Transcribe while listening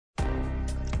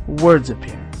words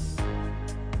appear.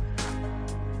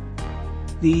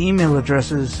 The email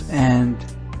addresses and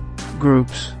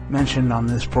groups mentioned on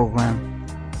this program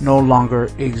no longer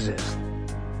exist.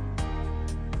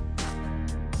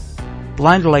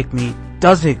 Blind Like Me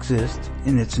does exist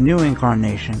in its new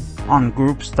incarnation on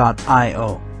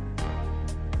groups.io.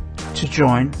 To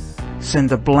join,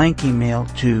 send a blank email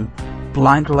to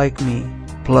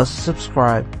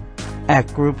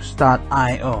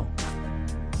blindlikeme+subscribe@groups.io.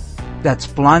 That's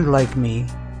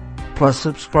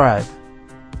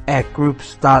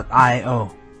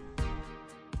blindlikeme+subscribe@groups.io.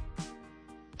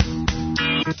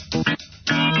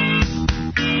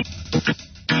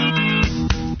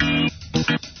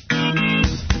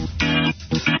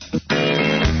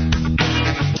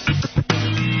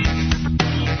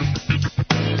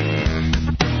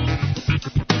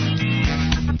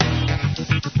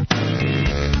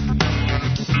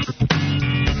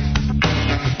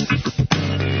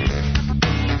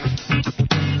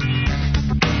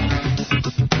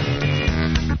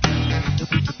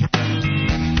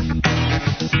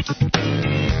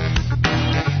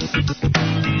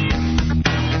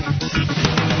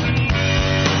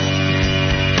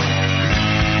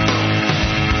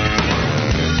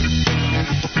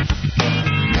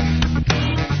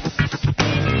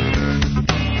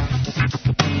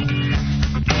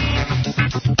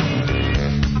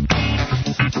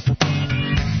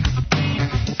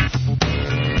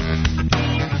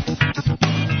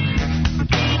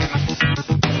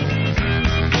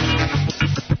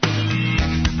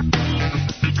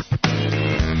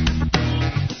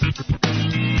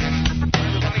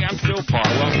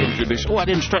 Oh, I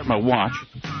didn't start my watch.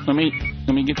 Let me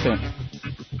get that.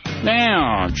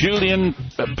 Now, Julian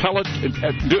Pellet.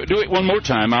 Do it one more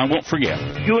time. I won't forget.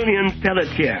 Julian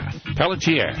Pelletier.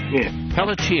 Pelletier. Yeah.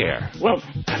 Pelletier. Well,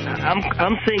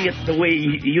 I'm saying it the way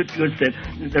you said.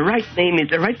 The right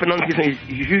pronunciation is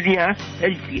Julien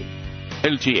Pelletier.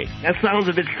 Pelletier. That sounds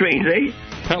a bit strange, eh?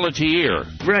 Pelletier.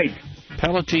 Right.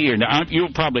 Pelletier. Now,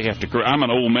 you'll probably have to. I'm an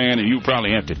old man, and you'll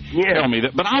probably have to tell me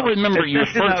that. But I remember your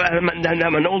first. I'm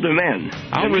an older man.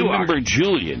 I'll remember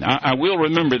Julian. I will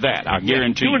remember that. I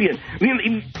guarantee. Julian.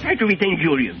 Try to retain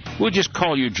Julian. We'll just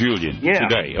call you Julian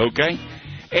today, okay?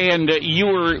 And you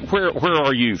were where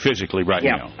are you physically right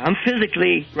now? Yeah, I'm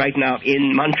physically right now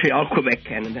in Montreal, Quebec,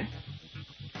 Canada.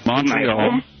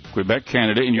 Montreal, Quebec,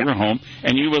 Canada, in your home.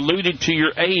 And you alluded to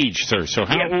your age, sir. So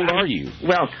how old are you?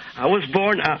 Well, I was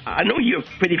born, I know you're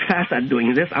pretty fast at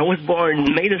doing this. I was born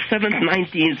May the 7th,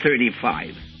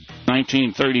 1935.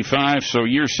 1935, so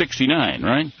you're 69,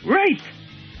 right? Right.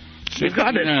 69. You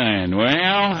got it.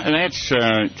 Well, that's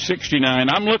 69.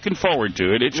 I'm looking forward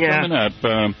to it. It's coming up.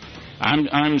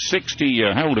 I'm 60.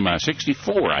 How old am I?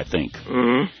 64, I think.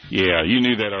 Mm-hmm. Yeah, you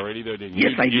knew that already, though, didn't you?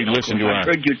 Yes, I did. I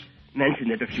heard you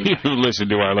mention it a few times. You listened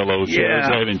to our little old shows,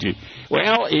 haven't you?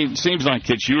 Well, it seems like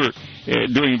that you were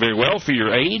doing very well for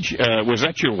your age. Was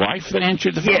that your wife that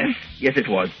answered the phone? Yes, it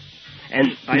was.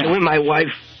 And by the way, my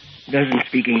wife doesn't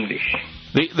speak English.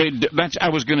 I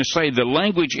was going to say, the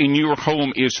language in your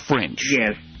home is French.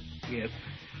 Yes.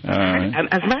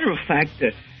 As a matter of fact,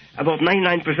 about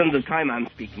 99% of the time I'm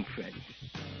speaking French.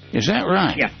 Is that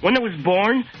right? Yeah. When I was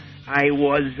born, I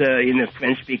was in a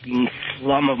French-speaking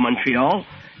slum of Montreal,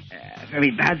 a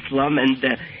very bad slum, and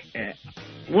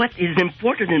what is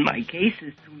important in my case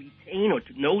is to retain or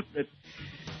to note that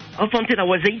up until I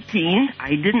was 18,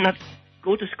 I did not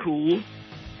go to school,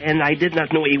 and I did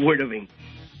not know a word of English.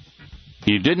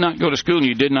 You did not go to school, and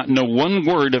you did not know one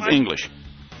word of English.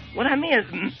 What I mean,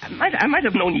 I might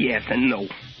have known yes and no.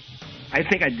 I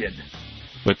think I did.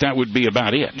 But that would be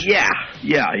about it. Yeah.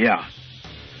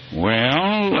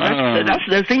 Well, that's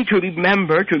the thing to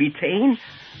remember, to retain,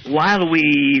 while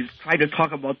we try to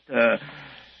talk about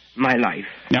my life.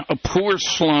 Now, a poor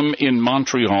slum in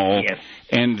Montreal, yes.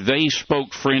 And they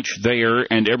spoke French there,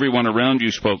 and everyone around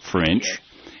you spoke French, yes.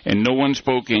 And no one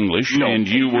spoke English, no. And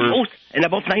you were... And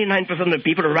about 99% of the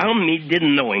people around me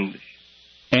didn't know English.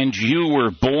 And you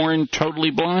were born totally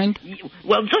blind?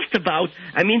 Well, just about.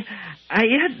 I mean, I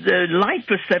had light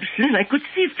perception. I could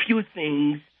see a few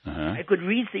things. Uh-huh. I could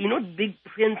read, big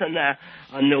print on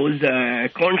those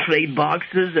cornflake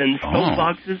boxes and stone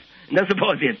boxes. And that's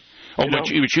about it. Oh, but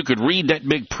you could read that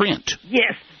big print.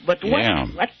 Yes, but what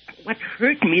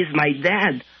hurt me is my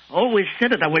dad always said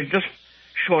that I was just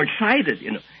short-sighted,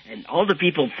 and all the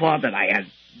people thought that I had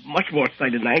much more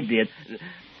sight than I did.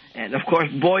 And, of course,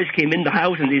 boys came in the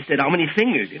house and they said, how many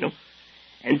fingers,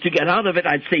 And to get out of it,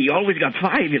 I'd say, you always got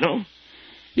 5,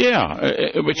 Yeah,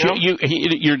 but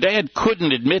your dad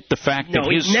couldn't admit the fact that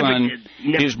his son,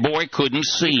 his boy, couldn't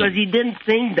see. Because he didn't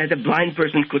think that a blind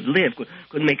person could make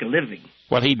a living.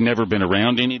 Well, he'd never been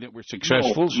around any that were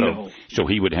successful, so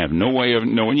he would have no way of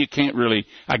knowing. You can't really,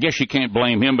 I guess you can't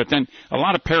blame him, but then a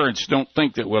lot of parents don't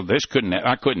think that, well,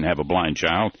 I couldn't have a blind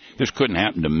child. This couldn't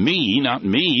happen to me, not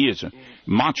me, as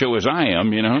macho as I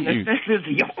am, you know.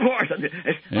 Especially, of course.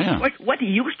 Yeah. What he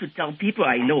used to tell people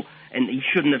I know, and he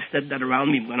shouldn't have said that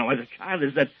around me when I was a child,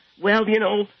 is that, well, you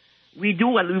know, we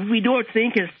do our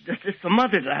thing, it's the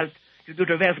mother that has to do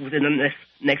the rest within the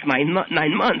next 9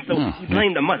 months. So he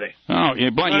blamed the mother. Oh,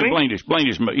 yeah, blamed his,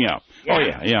 yeah. Oh,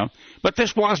 yeah. But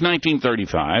this was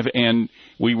 1935, and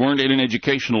we weren't at an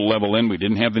educational level then. We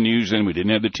didn't have the news then. We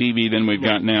didn't have the TV then we've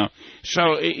got now.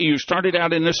 So you started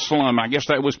out in this slum. I guess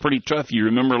that was pretty tough. You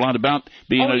remember a lot about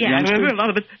being a youngster? I remember a lot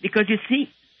of it because, you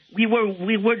see, we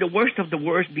were the worst of the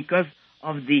worst because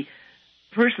of the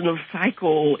personal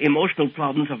psycho-emotional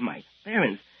problems of my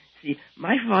parents. See,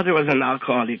 my father was an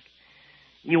alcoholic.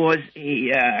 He was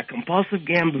a compulsive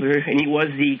gambler, and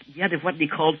he had what they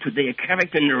call today a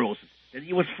character neurosis. That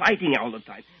he was fighting all the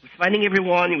time. He was fighting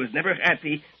everyone. He was never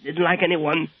happy. Didn't like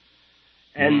anyone,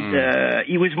 and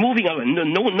he was moving on.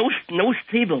 No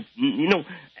stable. You know,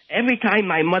 every time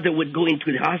my mother would go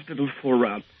into the hospital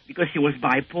because she was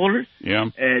bipolar.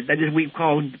 Yeah. That is we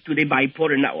call today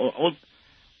bipolar now.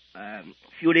 A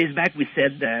few days back we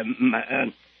said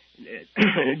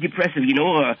depressive. You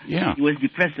know. He was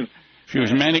depressive. She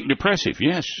was manic depressive,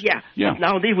 yes. Yeah. But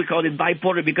nowadays we call it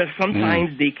bipolar because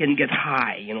sometimes they can get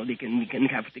high. You know, they can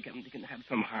have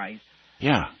some highs.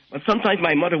 Yeah. But sometimes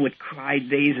my mother would cry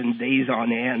days and days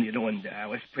on end. You know, and I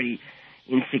was pretty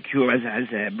insecure as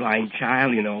a blind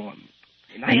child. You know,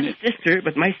 and I had a sister,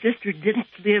 but my sister didn't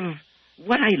live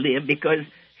what I lived because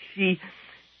she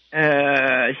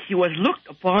was looked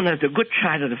upon as a good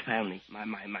child of the family,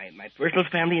 my personal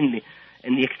family and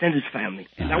the extended family,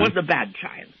 and I was the bad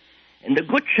child. And the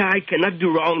good child cannot do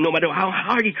wrong no matter how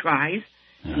hard he tries.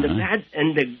 And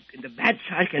the bad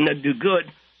child cannot do good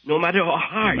no matter how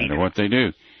hard he tries. No matter what they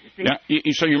do. Now,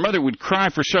 so your mother would cry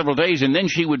for several days, and then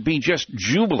she would be just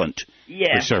jubilant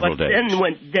for several days.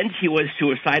 Then she was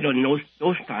suicidal in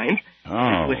those times. She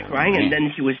was crying, and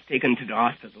then she was taken to the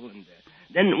hospital. And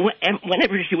then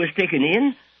whenever she was taken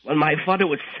in, well, my father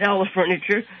would sell the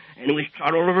furniture, and we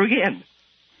start all over again.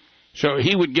 So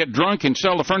he would get drunk and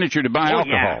sell the furniture to buy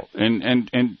alcohol,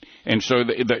 and so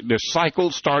the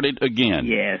cycle started again.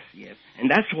 Yes, and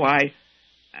that's why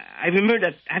I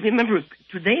remember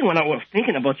today when I was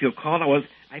thinking about your call.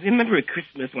 I remember a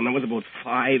Christmas when I was about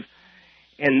 5,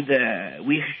 and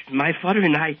my father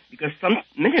and I, because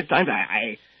many times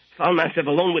I found myself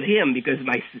alone with him because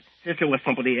my sister was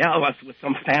somebody else, with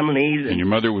some families. And your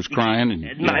mother was crying?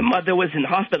 And my mother was in the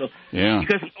hospital. Yeah.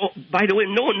 Because, by the way,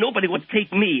 nobody would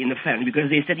take me in the family because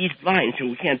they said he's blind, so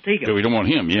we can't take him. So we don't want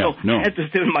him, So I had to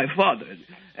stay with my father.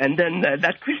 And then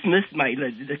that Christmas,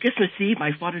 the Christmas Eve,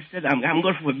 my father said, I'm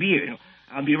going for a beer. You know,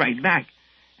 I'll be right back.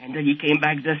 And then he came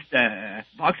back just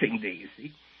Boxing Day, you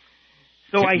see.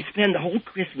 So I spent the whole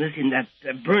Christmas in that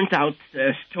burnt-out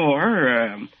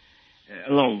store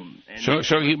alone.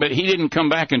 But he didn't come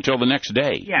back until the next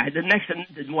day. Yeah, he didn't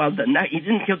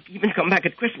even come back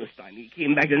at Christmas time. He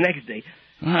came back the next day.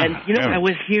 And, you know, I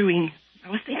was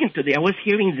thinking today, I was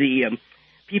hearing the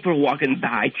people walking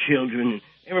by, children,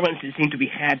 everyone seemed to be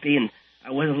happy, and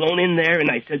I was alone in there,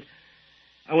 and I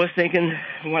was thinking,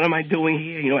 what am I doing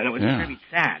here? You know, and I was very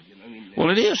sad. You know, well,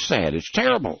 it is sad. It's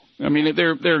terrible. I mean,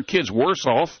 there are kids worse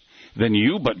off than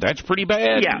you, but that's pretty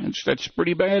bad. Yeah. That's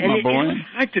pretty bad, my boy. It's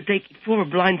hard to take for a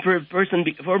blind child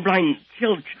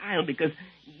because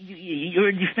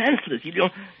you're defenseless. You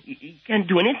can't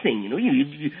do anything. You know,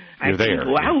 I couldn't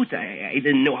go out. I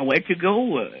didn't know where to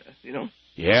go. You know.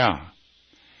 Yeah.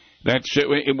 That's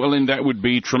well, and that would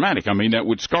be traumatic. I mean, that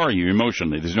would scar you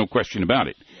emotionally. There's no question about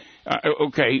it.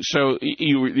 Okay, so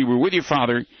you were with your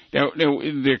father. Now,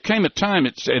 there came a time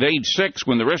at age 6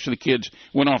 when the rest of the kids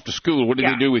went off to school. What did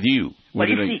they do with you? Well,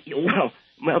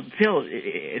 Phil,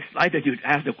 it's like that you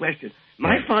asked the question.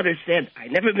 My father said,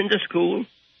 I've never been to school,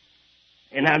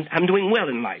 and I'm doing well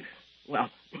in life.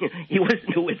 Well, he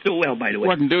wasn't doing so well, by the way.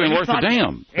 Wasn't doing worth a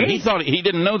damn. He thought he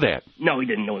didn't know that. No, he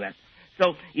didn't know that.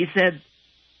 So he said,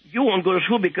 you won't go to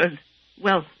school because,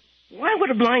 well, why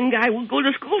would a blind guy go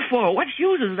to school for? What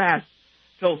use is that?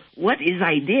 So one of his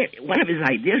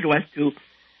ideas was to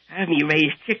have me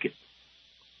raise chickens.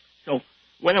 So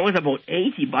when I was about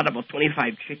 8, he bought about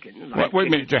 25 chickens. Wait a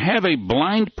minute, to have a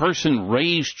blind person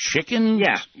raise chickens?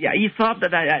 Yeah. He thought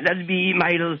that'd be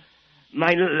my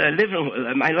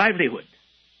livelihood.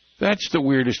 That's the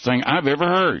weirdest thing I've ever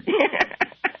heard.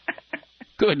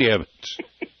 Good heavens.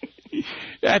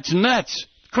 That's nuts.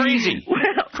 Crazy.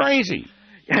 Well, crazy.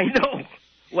 I know.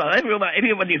 Well,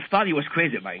 everybody thought he was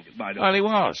crazy by the way. Well, he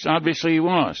was. Obviously, he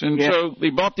was. And so they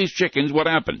bought these chickens. What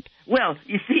happened? Well,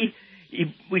 you see,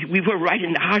 we were right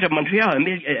in the heart of Montreal,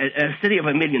 a city of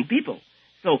 1 million people.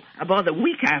 So about a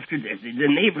week after the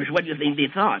neighbors, what do you think they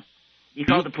thought? They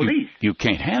called the police. You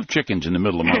can't have chickens in the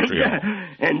middle of Montreal.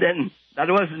 And then that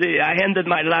was I ended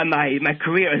my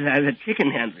career as a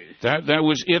chicken handler. That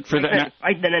was it for that.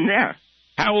 Right then and there.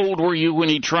 How old were you when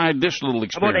he tried this little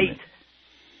experiment? About 8.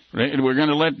 Right, we're going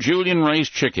to let Julian raise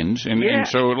chickens, and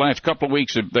so the last couple of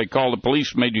weeks they called the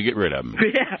police, made you get rid of them.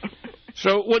 Yeah.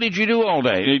 So what did you do all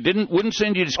day? They wouldn't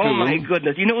send you to school. Oh my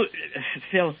goodness! You know,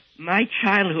 Phil, my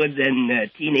childhood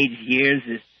and teenage years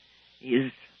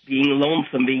is being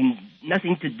lonesome, being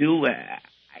nothing to do.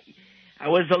 I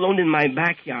was alone in my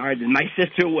backyard, and my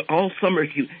sister all summer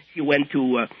she went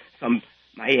to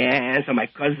my aunts or my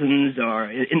cousins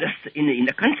or in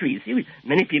the country. You see,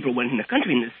 many people went in the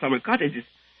country in the summer cottages,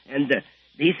 and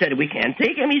they said we can't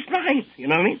take him. He's fine. You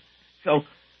know what I mean? So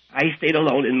I stayed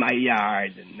alone in my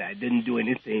yard, and I didn't do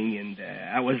anything, and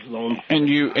I was lonesome.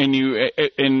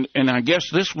 And I guess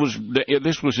this was in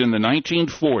the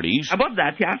 1940s. About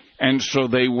that, yeah. And so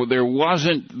there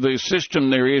wasn't the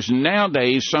system there is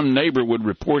nowadays. Some neighbor would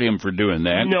report him for doing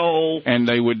that. No. And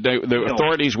the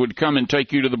authorities would come and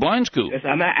take you to the blind school. Yes,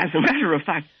 as a matter of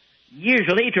fact, years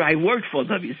later, I worked for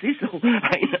WC, so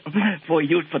I know, for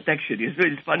youth protection.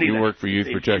 It's funny. You work for youth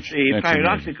protection. It's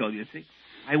paradoxical, amazing. You see.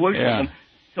 I worked for them.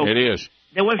 So it is.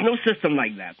 There was no system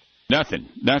like that.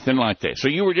 Nothing like that. So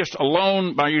you were just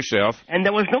alone by yourself. And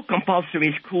there was no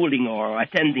compulsory schooling or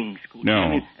attending school. No. I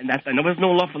mean, and there was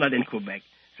no law for that in Quebec.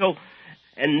 So,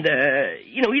 and,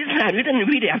 you didn't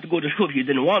really have to go to school if you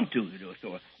didn't want to,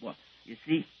 So, well, you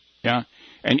see. Yeah.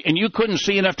 And you couldn't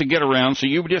see enough to get around, so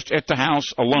you were just at the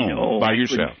house alone by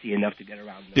yourself. I couldn't see enough to get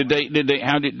around. No.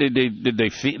 Did they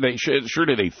feed,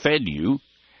 surely they fed you?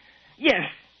 Yes.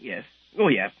 Oh,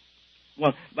 yeah.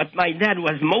 Well, but my dad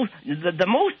was the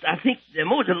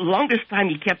longest time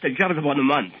he kept a job was about a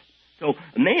month. So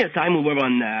many a time we were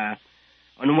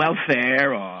on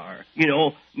welfare, or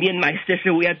me and my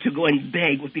sister, we had to go and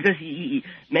beg because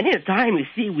many a time, you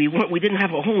see, we didn't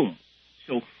have a home.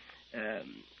 So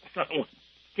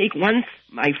take once,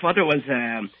 my father was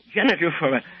janitor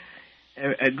for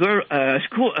a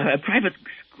private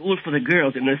school for the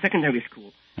girls in the secondary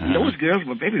school. And those girls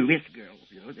were very rich girls,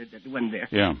 that went there.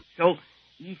 Yeah. So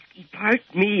he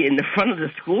parked me in the front of the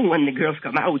school when the girls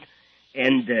come out,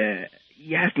 and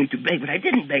he asked me to beg, but I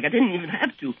didn't beg. I didn't even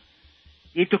have to.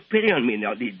 They took pity on me.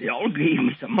 Now they all gave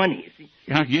me some money. You see?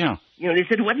 Yeah. They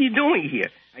said, "What are you doing here?"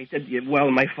 I said,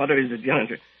 "Well, my father is a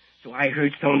janitor." So I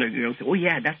heard some of the girls say, "Oh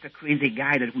yeah, that's the crazy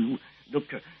guy that we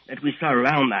saw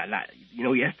around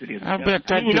yesterday." I bet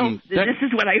that didn't. This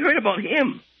is what I heard about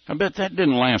him. I bet that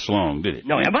didn't last long, did it?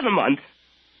 No, about a month.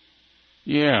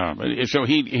 Yeah, so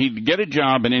he'd get a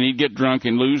job, and then he'd get drunk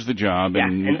and lose the job. Yeah,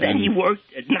 and then he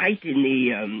worked at night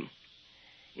in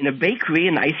a bakery,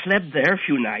 and I slept there a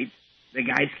few nights. The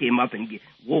guys came up and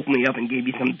woke me up and gave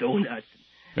me some donuts.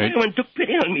 Everyone took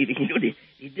pity on me.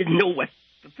 They didn't know what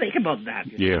to think about that.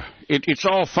 Yeah, it's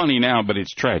all funny now, but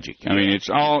it's tragic. I mean, it's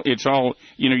all.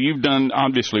 You've done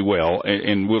obviously well,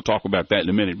 and we'll talk about that in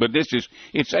a minute. But that's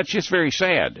just very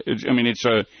sad.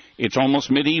 It's almost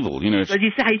medieval. But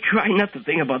you see, I try not to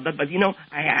think about that. But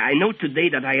I know today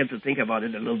that I have to think about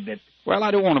it a little bit. Well,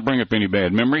 I don't want to bring up any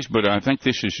bad memories, but I think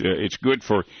this is it's good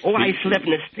for. Oh, I slept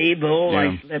in a stable. Yeah.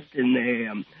 I slept in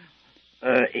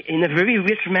a very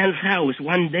rich man's house.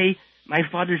 One day, my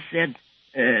father said,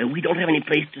 "We don't have any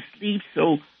place to sleep,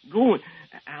 so go.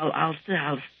 I'll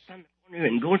stand in the corner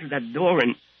and go to that door."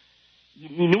 And he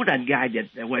knew that guy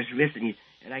that was rich,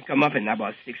 and I come up and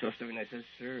about 6 or 7. I said,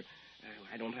 "Sir,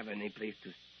 I don't have any place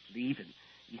to sleep." And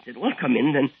he said, "Well, come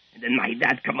in then." And then my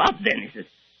dad come up. Then he said,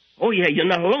 "Oh yeah, you're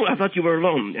not alone. I thought you were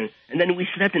alone." And then we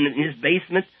slept in his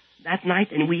basement that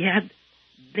night, and we had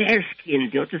bear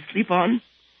skins, to sleep on.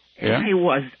 And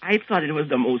I thought it was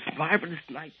the most marvelous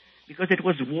night. Because it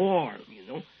was warm,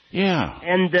 Yeah.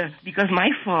 And because my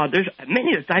father,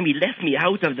 many of the time he left me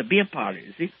out of the beer parlor,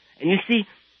 you see. And you see,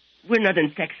 we're not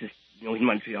in Texas, in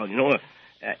Montreal,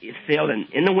 Phil, and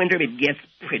in the winter it gets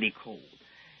pretty cold.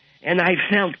 And I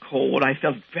felt cold. I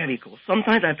felt very cold.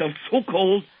 Sometimes I felt so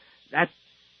cold that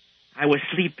I was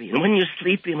sleepy. And when you're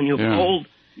sleepy, when you're cold,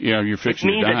 you're fixing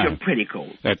to die. It means that you're pretty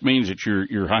cold. That means that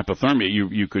you're hypothermia.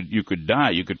 You could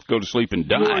die. You could go to sleep and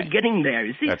die. You're getting there,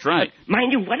 you see. That's right. But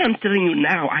mind you, what I'm telling you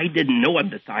now, I didn't know at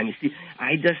the time. You see,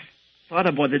 I just thought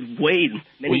about it way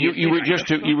many years you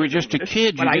were just a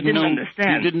kid. But I didn't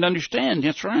understand. You didn't understand.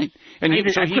 That's right. And I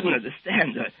couldn't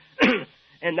understand.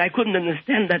 And I couldn't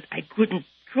understand that I couldn't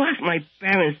trust my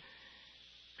parents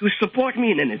to support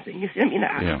me in anything. You see, I mean,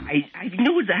 I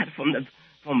knew that from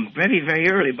very, very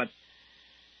early, but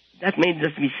that made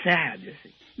me sad, you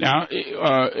see. Now,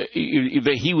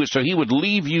 he would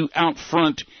leave you out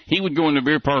front. He would go in the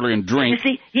beer parlor and drink.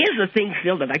 You see, here's the thing,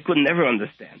 Phil, that I could never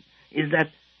understand, is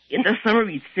that in the summer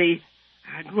he'd say,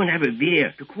 I'd go and have a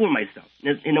beer to cool myself.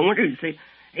 In the winter he'd say,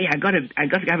 hey, I got to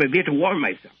have a beer to warm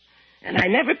myself. And I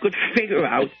never could figure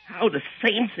out how the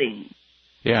same thing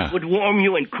would warm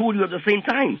you and cool you at the same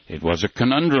time. It was a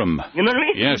conundrum. You know what I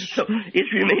mean? Yes. So it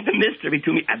remained a mystery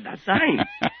to me at that time.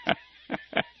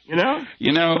 You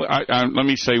know, let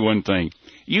me say one thing.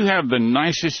 You have the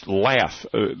nicest laugh,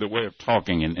 the way of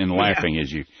talking and laughing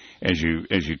as you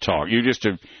talk. You just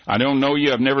I don't know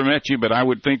you, I've never met you, but I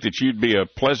would think that you'd be a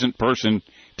pleasant person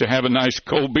to have a nice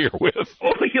cold beer with.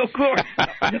 Oh, of course.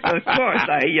 Of course.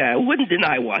 I wouldn't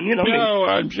deny one, you know. No,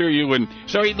 I'm sure you wouldn't.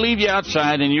 So he'd leave you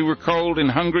outside, and you were cold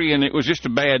and hungry, and it was just a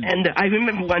bad... And I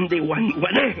remember one day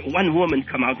one woman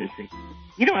come out and say,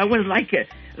 you know, I was like a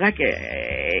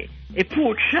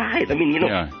poor child. I mean, you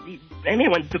know,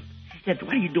 anyone took... She said,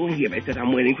 what are you doing here? I said,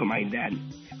 I'm waiting for my dad. She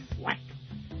said, what?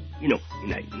 You know,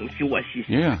 she's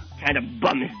kind of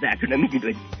bum as that. You know, and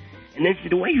then she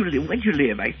said, where'd you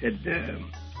live? I said,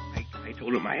 I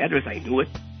told her my address. I knew it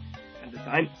at the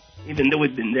time, even though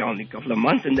it'd been there only a couple of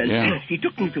months. And then she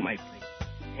took me to my place.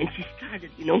 And she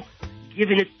started, you know,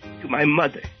 giving it to my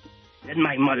mother. Then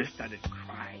my mother started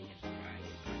crying and crying.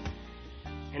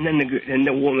 And then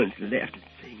the woman left and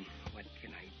saying, what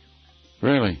can I do?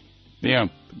 Really? Yeah,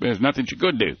 there's nothing she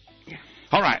could do.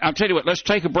 All right, I'll tell you what, let's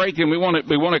take a break, and we want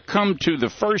to come to the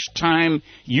first time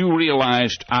you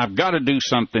realized I've got to do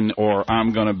something or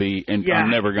I'm going to be, and I'm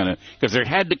never going to, because there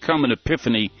had to come an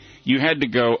epiphany. You had to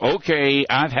go, okay,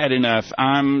 I've had enough.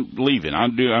 I'm leaving.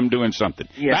 I'm doing something.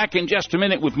 Yeah. Back in just a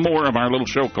minute with more of our little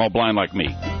show called Blind Like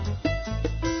Me.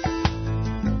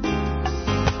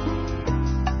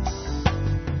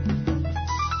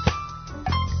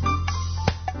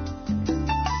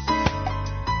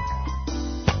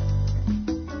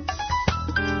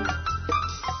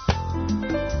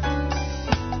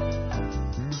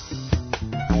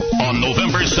 On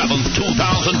November 7th,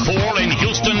 2004 in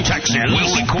Houston, Texas,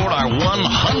 we'll record our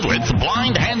 100th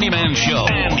Blind Handyman show,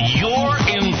 and you're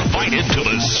invited to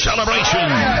the celebration.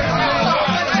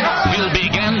 We'll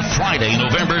begin Friday,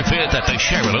 November 5th at the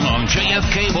Sheraton on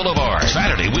JFK Boulevard.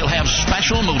 Saturday, we'll have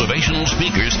special motivational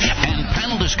speakers and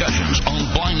panel discussions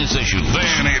on blindness issues.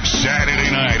 Then it's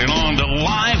Saturday night and on to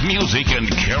live music and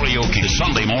karaoke.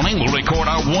 Sunday morning, we'll record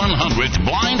our 100th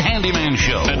Blind Handyman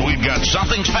show, and we've got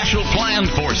something special planned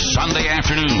for Sunday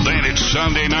afternoon. Then it's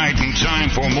Sunday night and time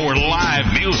for more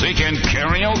live music and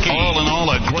karaoke. All in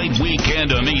all, a great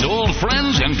weekend to meet old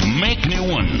friends and make new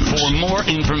ones. For more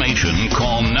information,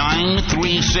 call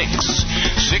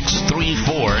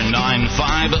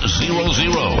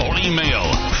 936-634-9500 or email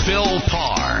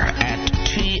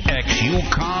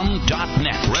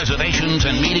philparr@txucom.net. Reservations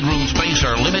and meeting room space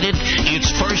are limited.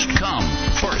 It's first come,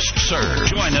 first served.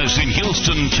 Join us in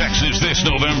Houston, Texas this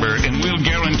November, and we'll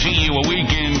guarantee you a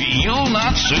weekend you'll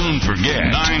not soon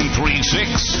forget.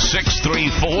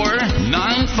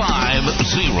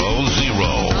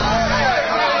 936-634-9500.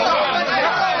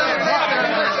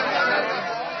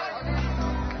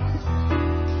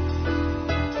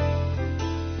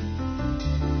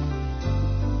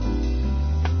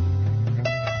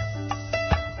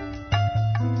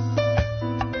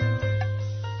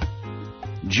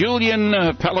 Julian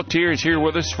Pelletier is here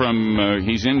with us from,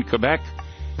 he's in Quebec,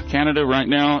 Canada right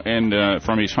now, and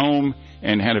from his home,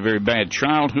 and had a very bad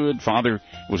childhood. Father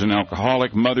was an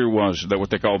alcoholic. Mother was what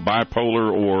they call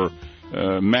bipolar or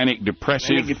manic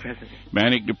depressive.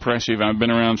 Manic depressive. I've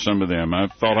been around some of them. I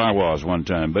thought I was one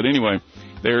time. But anyway,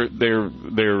 their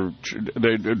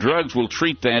drugs will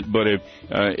treat that, but if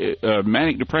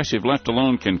manic depressive left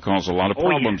alone can cause a lot of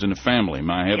problems in the family.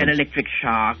 My heavens. Get electric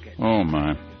shock. Oh,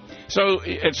 my. So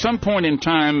at some point in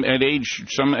time,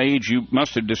 some age, you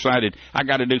must have decided, I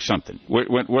got to do something. What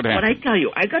happened? But I tell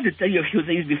you, I got to tell you a few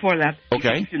things before that.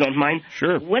 Okay. If you don't mind.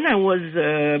 Sure. When I was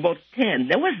about 10,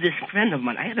 there was this friend of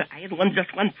mine. I had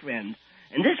just one friend.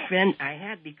 And this friend I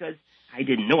had because I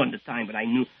didn't know at the time, but I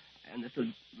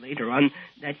understood later on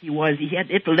that he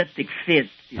had epileptic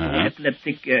fits,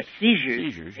 epileptic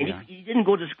seizures. And he didn't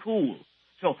go to school.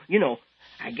 So, you know,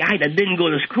 a guy that didn't go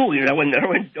to school, you know, there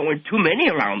weren't too many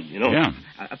around, you know. Yeah.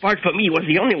 Apart from me, he was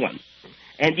the only one.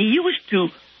 And he used to,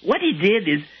 what he did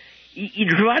is,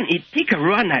 he'd take a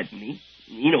run at me,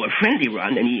 you know, a friendly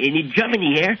run, and he'd jump in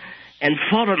the air and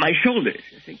fall on my shoulders,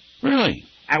 you see. Really?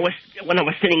 When I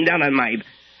was sitting down on my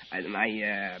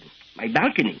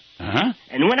balcony. Uh-huh.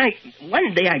 And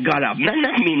one day I got up,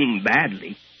 not meaning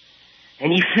badly,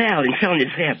 and he fell on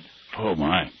his head. Oh,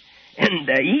 my. And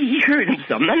he hurt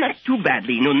himself. Not too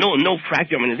badly, no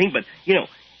fracture or anything, but,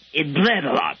 it bled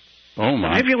a lot. Oh,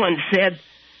 my. Everyone said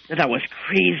that I was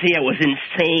crazy, I was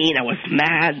insane, I was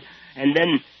mad, and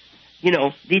then,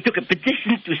 they took a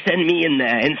petition to send me in the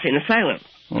insane asylum.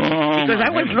 Oh, because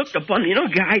I was heavens. looked upon, a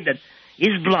guy that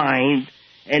is blind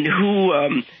and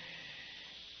who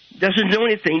doesn't know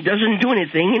anything, doesn't do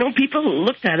anything. People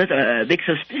looked at it a bit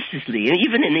suspiciously, and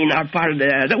even in our part of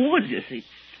the woods, you see.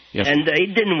 Yes. And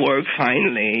it didn't work.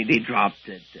 Finally, they dropped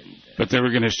it. But they were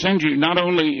going to send you, not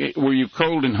only were you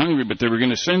cold and hungry, but they were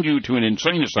going to send you to an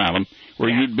insane asylum where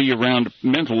you'd be around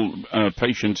mental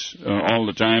patients all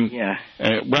the time. Yeah.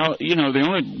 Well, the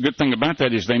only good thing about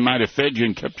that is they might have fed you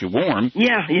and kept you warm.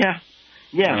 Yeah.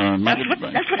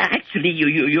 That's what actually,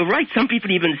 you're right. Some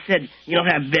people even said,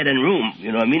 have bed and room.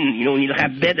 You know what I mean? You'll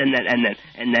have bed and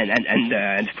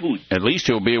food. At least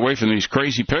he'll be away from these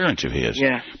crazy parents of his.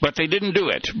 Yeah. But they didn't do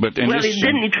it. But Well, it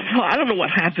didn't. I don't know what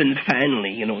happened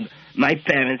finally. My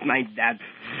dad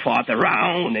fought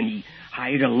around, and he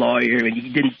hired a lawyer, and he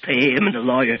didn't pay him, and the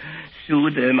lawyer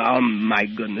sued him. Oh, my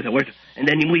goodness. And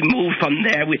then we moved from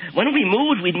there. When we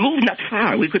moved, we'd moved not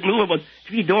far. We could move about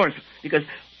 3 doors because...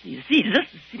 You see,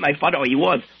 just to see my father how he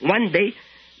was. One day,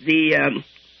 the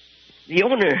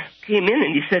owner came in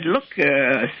and he said, "Look,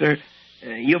 sir,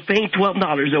 you're paying $12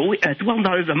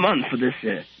 $12 a month for this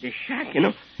shack,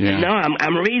 Yeah. Now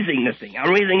I'm raising the thing. I'm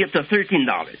raising it to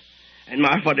 $13." And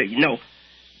my father,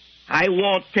 I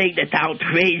won't take that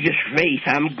outrageous race.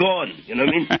 I'm gone. You know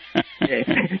what I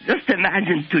mean? Just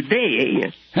imagine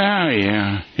today. Oh,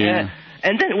 yeah.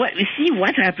 And then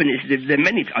what happened is there are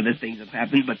many other things that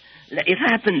happened, but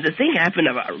the thing happened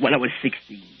when I was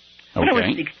 16. When I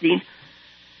was 16,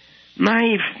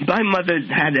 my mother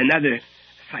had another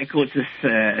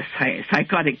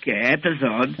psychotic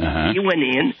episode. Uh-huh. He went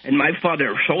in, and my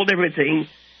father sold everything,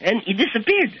 and he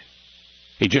disappeared.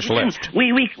 He just left.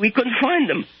 We couldn't find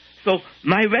him. So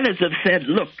my relative said,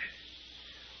 "Look,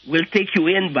 we'll take you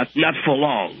in, but not for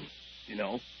long,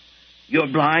 You're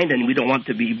blind, and we don't want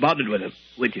to be bothered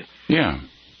with you." Yeah.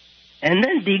 And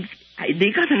then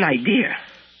they got an idea.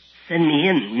 Send me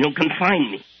in, confine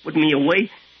me, put me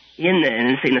away in an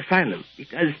insane asylum.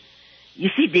 Because, you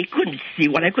see, they couldn't see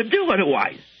what I could do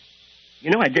otherwise.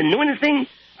 I didn't know anything.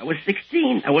 I was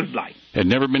 16. I was blind. Had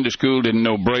never been to school, didn't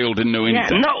know Braille, didn't know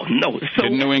anything. Yeah, no. So,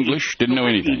 didn't know English, didn't know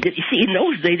anything. You see, in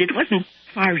those days, it wasn't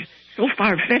so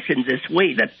far-fetched in this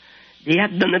way that they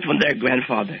had done it from their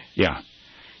grandfather. Yeah.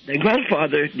 Their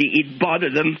grandfather, it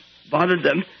bothered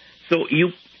them. So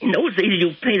in those days,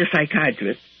 you paid a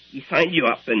psychiatrist. He signed you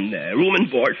up in room and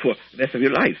board for the rest of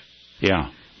your life. Yeah.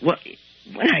 Well,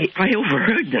 when I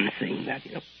overheard them saying that,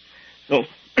 So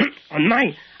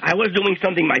I was doing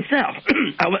something myself.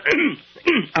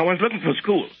 I was looking for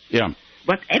school. Yeah.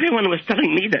 But everyone was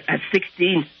telling me that at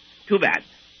 16, too bad,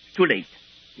 too late.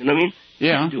 You know what I mean?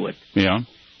 Yeah. Can't do it. Yeah.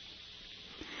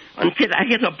 Until I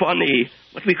hit upon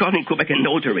what we call in Quebec a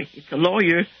notary. It's a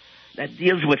lawyer that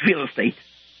deals with real estate.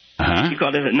 Uh-huh. We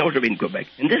call it a notary in Quebec.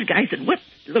 And this guy said, "What?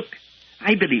 Look,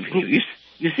 I believe in you.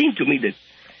 You seem to me that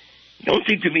don't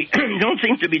seem to be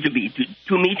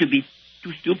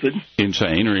too stupid,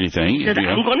 insane or anything." He said,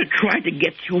 "I'm going to try to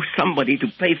get you somebody to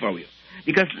pay for you,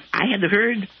 because I had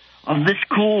heard of this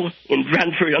school in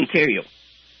Brantford, Ontario.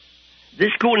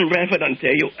 This school in Brantford,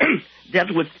 Ontario,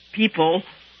 dealt with people,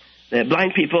 the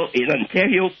blind people in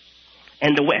Ontario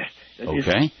and the West.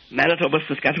 Okay. Manitoba,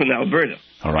 Saskatchewan, and Alberta.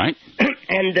 All right.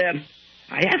 And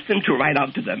I asked them to write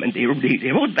out to them, and they wrote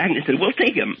back and they said, "We'll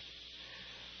take him."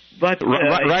 But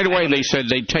right away they said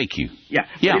they'd take you. Yeah.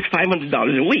 Yeah. It's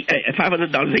 $500 a week,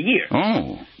 $500 a year.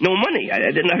 Oh. No money. I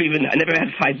never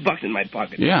had $5 in my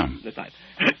pocket. Yeah. At the time.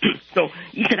 So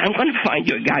he said, "I'm going to find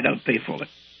you a guy that'll pay for it."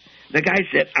 The guy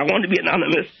said, "I want to be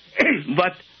anonymous,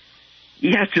 but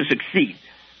he has to succeed.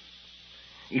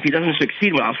 If he doesn't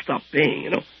succeed, well, I'll stop paying,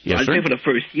 Yes, I'll sir. pay for the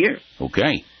first year."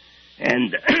 Okay.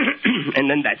 And and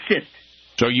then that's it.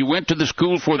 So you went to the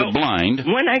school for the blind.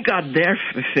 When I got there,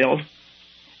 Phil,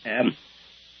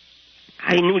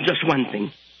 I knew just one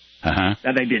thing. Uh-huh.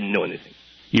 That I didn't know anything.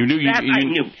 You knew I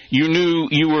knew.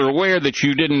 You were aware that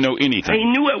you didn't know anything. I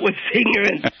knew I was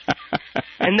ignorant.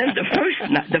 And then the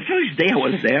first day I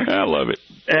was there. I love it.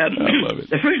 I love it.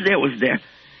 The first day I was there,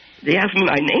 they asked me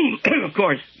my name, of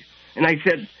course, and I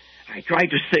said, I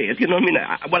tried to say it. You know what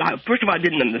I mean? First of all, I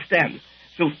didn't understand.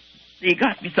 So they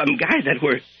got me some guys that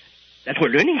were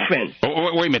learning French.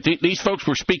 Oh, wait a minute. These folks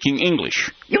were speaking English.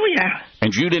 Oh yeah.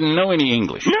 And you didn't know any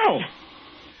English. No.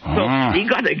 So they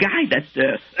got a guy that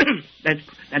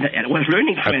was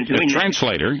learning French. A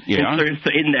translator, yeah.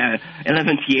 In the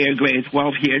 11th year, grade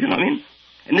 12 year, you know what I mean?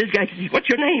 And this guy says, what's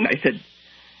your name? I said,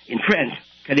 in French,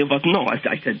 no.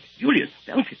 I said, Julius,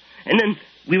 Belfield. And then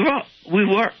we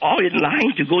were all in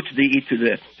line to go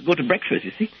to breakfast,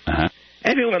 you see. Uh-huh.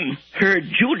 Everyone heard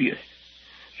Julius.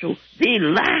 So they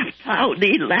laughed out.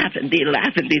 They laughed, and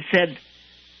they said,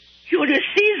 Julius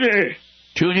Caesar.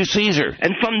 Julius Caesar.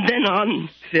 And from then on,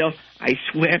 Phil, I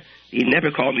swear, they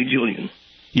never called me Julian.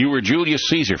 You were Julius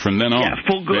Caesar from then on. Yeah,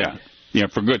 for good. Yeah,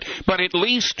 for good. But at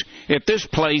least if this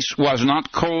place was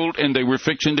not cold and they were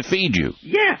fixing to feed you.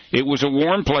 Yeah. It was a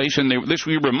warm place, and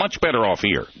we were much better off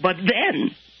here. But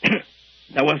then,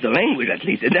 that was the language at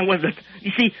least. And that was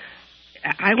you see,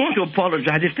 I want to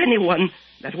apologize if anyone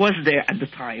that was there at the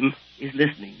time is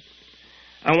listening.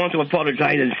 I want to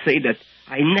apologize and say that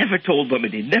I never told them,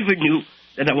 and they never knew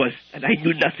that I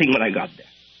knew nothing when I got there.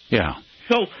 Yeah.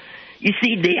 So, you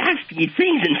see, they asked me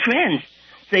things in French.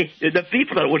 Say, the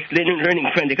people that were learning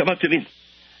French, they come up to me,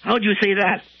 how do you say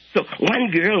that? So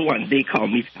one girl one day called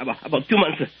me about 2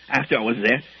 months after I was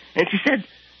there, and she said,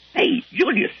 hey,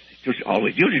 Julius, just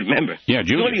always, Julius, remember? Yeah,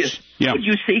 Julius. Yeah. Would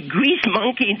you say grease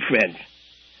monkey in French?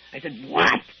 I said,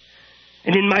 what?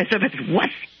 And in myself, I said,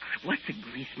 what's a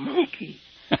grease monkey?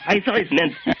 I thought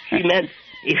she meant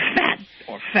a fat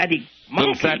or fatty monkey.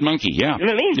 Little fat monkey, yeah. You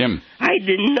know what I mean? Yeah. I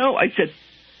didn't know. I said,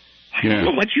 I don't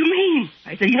know what you mean.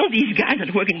 I said, these guys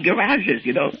that work in garages,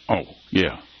 Oh,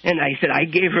 yeah. And I said, I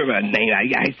gave her a name.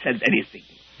 I said anything.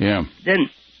 Yeah. Then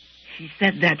she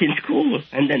said that in school.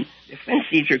 And then the French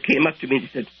teacher came up to me and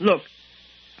said, look,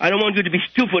 I don't want you to be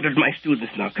stupid with my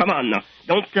students now. Come on now.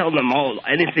 Don't tell them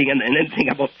anything and anything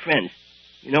about French.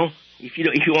 If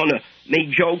you want to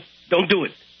make jokes, don't do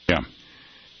it. Yeah.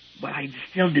 But I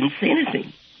still didn't say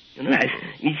anything.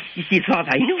 She thought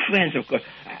I knew French, of course.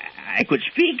 I could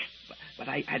speak, but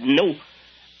I had no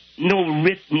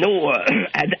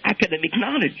academic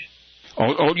knowledge.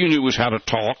 All you knew was how to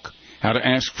talk, how to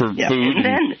ask for food. And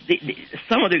then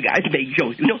some other guys make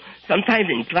jokes. Sometimes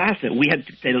in class we had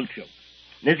to tell jokes.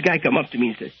 This guy come up to me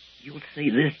and says, you'll say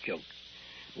this joke.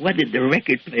 What did the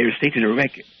record player say to the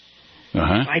record?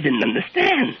 Uh-huh. I didn't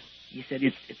understand. He said,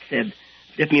 it said,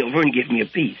 flip me over and give me a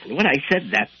piece. And when I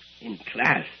said that in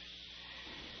class,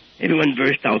 everyone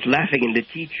burst out laughing, and the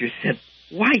teacher said,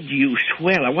 why do you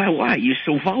swear? Why? You're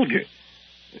so vulgar,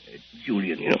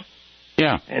 Julian,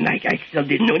 Yeah. And I still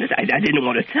didn't know this. I didn't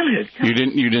want to tell her.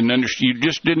 You didn't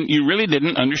understand. You really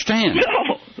didn't understand.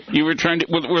 No. You were trying to.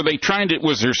 Were they trying to?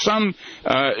 Was there some?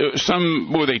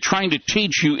 Were they trying to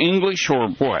teach you English or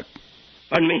what?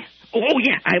 Pardon me. Oh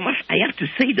yeah. I have to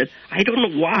say that I don't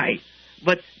know why,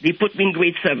 but they put me in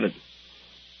grade 7.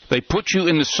 They put you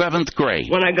in the 7th grade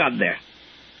when I got there.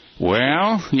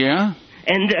 Well, yeah.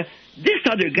 And this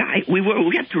other guy, we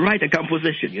had to write a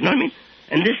composition. You know what I mean?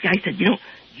 And this guy said, do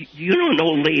you know an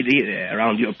old lady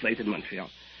around your place in Montreal?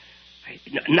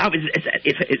 Now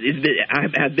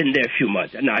I've been there a few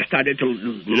months, and I started to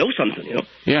know something,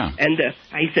 Yeah. And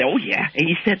I said, oh, yeah. And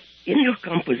he said, in your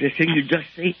composition, you just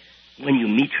say, when you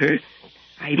meet her,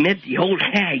 I met the old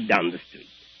hag down the street.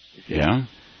 Yeah.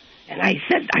 And I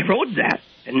said, I wrote that.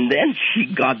 And then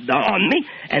she got down on me.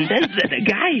 And then the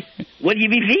guy, what do you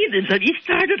believe? And he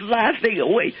started laughing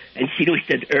away. And she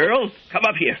said, Earl, come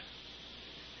up here.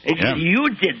 And she said, you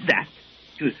did that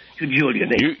to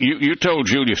Julian. You told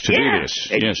Julius to do this.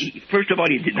 And yes. First of all,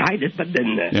 he denied it, but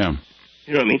then, yeah.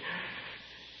 You know what I mean?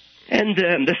 And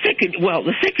the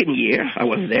second year I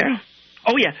was there,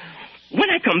 oh, yeah, when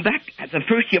I come back at the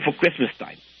first year for Christmas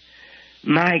time,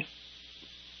 my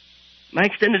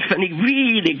extended family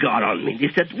really got on me. They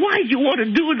said, why do you want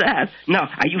to do that? Now,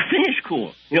 are you finished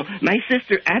school? My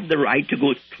sister had the right to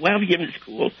go 12 years in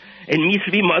school, and me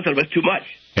 3 months, it was too much.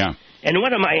 Yeah. And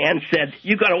one of my aunts said,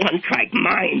 you got a one-track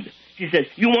mind. She says,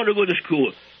 you want to go to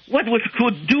school. What will school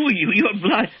do you? You're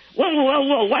blind.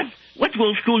 Well, what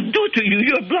will school do to you?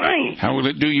 You're blind. How will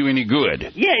it do you any good?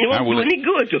 Yeah, it won't do any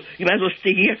good. So you might as well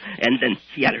stay here. And then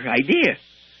she had her idea.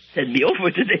 Send me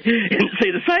over to the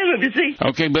insane asylum, you see.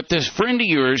 Okay, but this friend of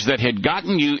yours that had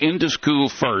gotten you into school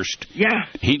first, yeah,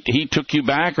 he took you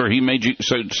back, or he made you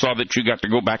saw that you got to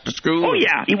go back to school? Oh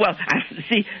yeah,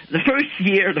 see, the first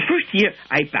year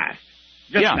I passed,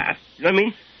 passed. You know what I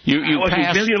mean? You I wasn't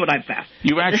passed. brilliant, but I passed.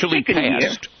 You actually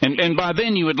passed, and by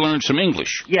then you had learned some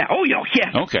English. Yeah. Oh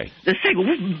yeah. Okay.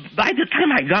 By the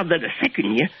time I got there, the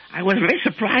second year, I was very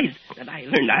surprised that I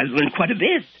learned quite a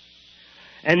bit,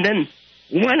 and then.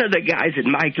 One of the guys in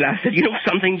my class said, you know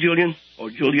something, Julian, or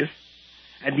Julius?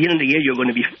 At the end of the year, you're going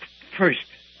to be first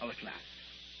of the class.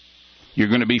 You're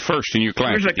going to be first in your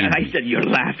class. I said, you're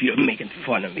making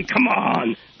fun of me. Come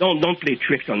on. Don't play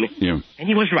tricks on me. Yeah. And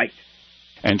he was right.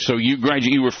 And so you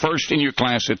graduated. You were first in your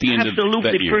class at the end of that year.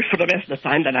 Absolutely first for the rest of the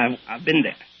time that I've been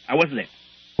there. I was there.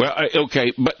 Well,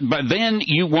 okay, but then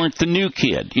you weren't the new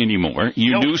kid anymore.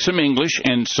 You knew some English,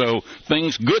 and so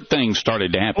good things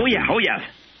started to happen. Oh yeah.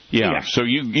 Yeah. So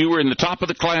you were in the top of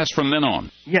the class from then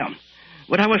on. Yeah.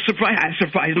 But I was surprised. I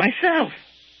surprised myself.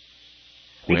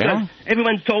 Because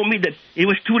everyone told me that it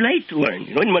was too late to learn,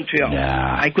 in Montreal.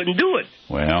 Yeah. I couldn't do it.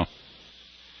 Well,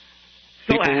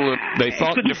 so people, they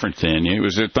thought different then. It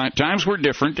was times were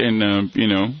different, and,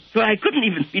 So I couldn't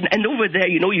even, and over there,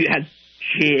 you had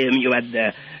gym, you had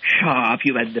the shop,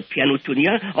 you had the piano tuning,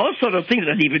 all sorts of things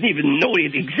that I didn't even know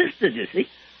it existed, you see.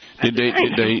 Did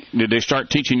they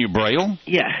start teaching you Braille?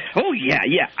 Yeah. Oh,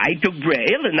 yeah. I took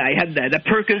Braille, and I had the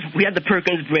Perkins. We had the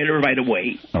Perkins Braille right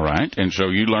away. All right, and so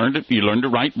you learned it. You learned to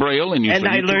write Braille, and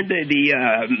I learned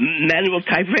the manual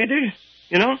typewriter.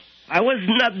 I was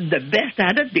not the best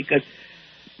at it because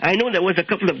I know there was a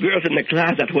couple of girls in the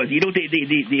class that was. They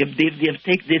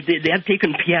had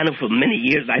taken piano for many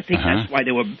years. I think that's why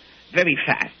they were very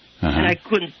fast, and I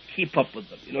couldn't keep up with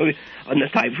them. On the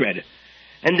typewriter.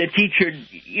 And the teacher,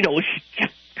 she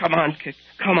kept, come on,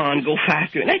 go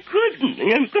faster. And I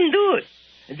couldn't do it.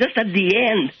 And just at the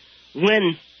end,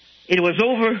 when it was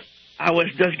over, I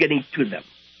was just getting to them.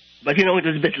 But, it was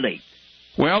a bit late.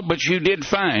 Well, but you did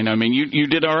fine. I mean, you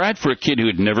did all right for a kid who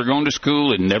had never gone to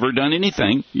school, had never done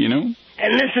anything, And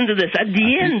listen to this. At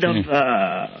the end of,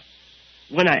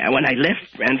 when I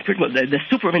left Brantford, the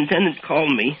superintendent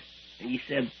called me, and he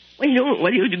said, what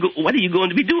are you going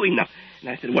to be doing now? And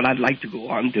I said, well, I'd like to go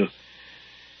on to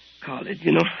college,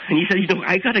 And he said,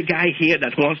 I got a guy here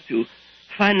that wants to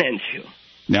finance you.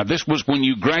 Now, this was when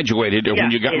you graduated, or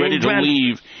when you got ready to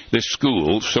leave the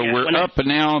school. So we're up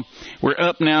now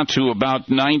to about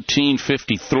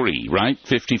 1953, right?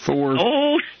 54?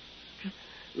 Oh,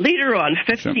 later on,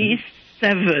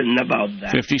 57, about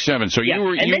that. 57. So you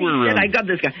were. He said, I got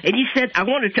this guy. And he said, I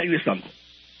want to tell you something.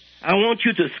 I want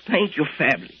you to thank your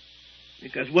family.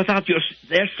 Because without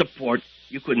their support,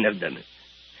 you couldn't have done it.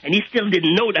 And he still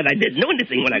didn't know that I didn't know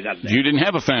anything when I got there. You didn't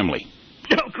have a family.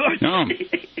 No, of course. No.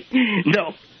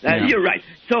 No, you're right.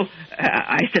 So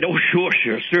I said, oh, sure,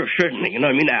 certainly. You know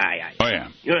what I mean? Oh, yeah.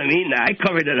 You know what I mean? I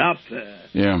covered it up.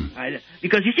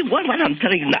 Because you see, what I'm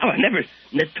telling you now, I never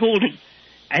told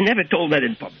that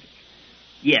in public.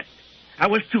 Yet. I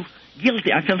was too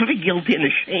guilty. I felt very guilty and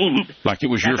ashamed. Like it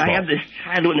was your fault. I have this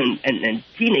childhood and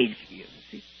teenage years.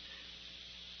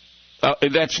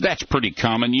 That's pretty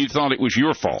common. You thought it was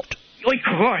your fault. Oh, of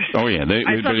course. Oh, yeah. At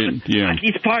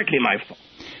least partly my fault.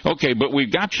 Okay, but we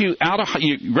got you out of...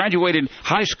 You graduated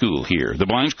high school here, the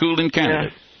blind school in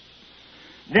Canada.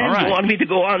 Yeah. Then you want me to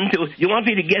go on to... You want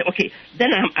me to get... Okay,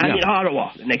 then I'm in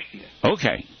Ottawa the next year.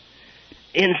 Okay.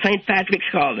 In St. Patrick's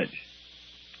College.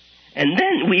 And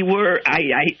then we were... I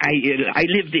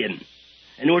lived in.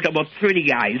 And there were about 30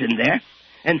 guys in there.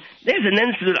 And there's an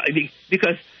incident...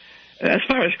 Because... as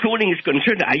far as schooling is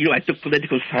concerned, I took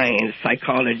political science,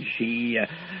 psychology,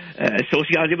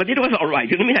 sociology, but it was all right.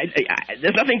 You know what I mean?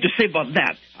 There's nothing to say about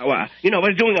that. I was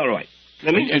doing all right. You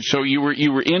know what I mean? And so you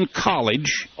were in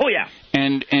college. Oh, yeah.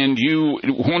 And you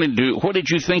wanted to... What did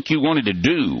you think you wanted to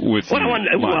do with... I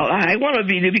wanted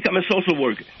to become a social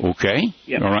worker. Okay.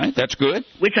 Yeah. All right. That's good.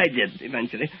 Which I did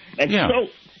eventually. And so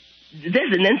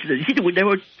there's an incident. You see, there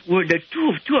were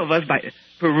two of us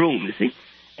per room. You see.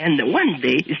 And one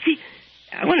day, you see,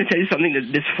 I want to tell you something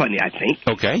that's funny, I think.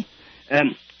 Okay.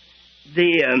 In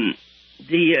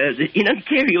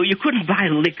Ontario, you couldn't buy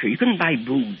liquor. You couldn't buy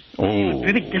booze. Oh. It was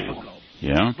very difficult.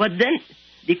 Yeah. But then,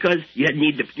 because you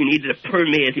needed a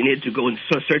permit, you needed to go in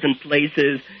certain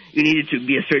places, you needed to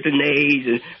be a certain age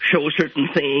and show certain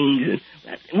things.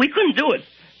 And we couldn't do it.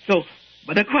 So,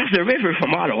 but across the river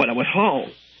from Ottawa, there was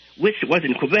Hull, which was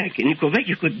in Quebec. And in Quebec,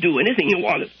 you could do anything you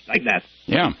wanted, like that.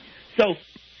 Yeah. So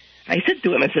I said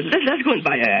to him, let's go and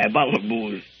buy a bottle of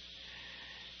booze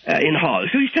in Hull.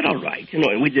 So he said, all right.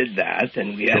 And we did that.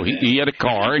 And we had, so he had a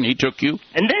car, and he took you?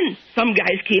 And then some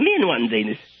guys came in one day,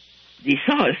 and they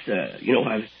saw us,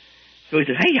 so he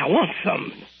said, hey, I want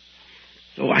some.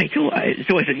 So I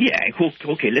said, yeah,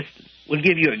 okay, we'll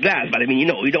give you a glass. But I mean,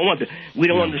 we don't want to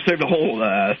serve the whole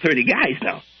 30 guys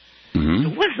now.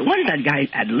 Mm-hmm. So once that guy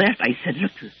had left, I said,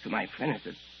 look to my friend, I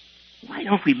said, why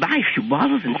don't we buy a few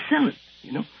bottles and sell it,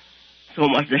 So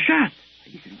much the shot.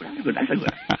 He said, well, that's a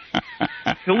good.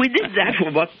 So we did that for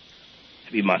about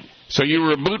 3 months. So you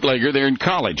were a bootlegger there in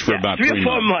college for about 3 or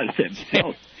 4 months.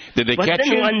 So, did they catch you? But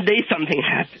then one day something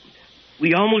happened.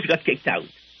 We almost got kicked out.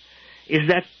 Is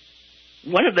that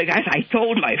one of the guys, I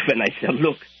told my friend, I said,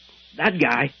 look, that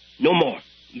guy, no more.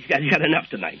 He's got enough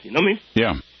tonight. You know what I mean?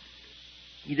 Yeah.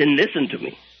 He didn't listen to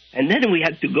me. And then we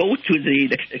had to go to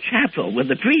the chapel with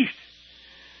the priest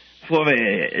for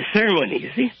a ceremony,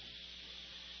 you see.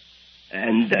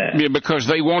 And yeah, because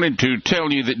they wanted to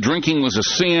tell you that drinking was a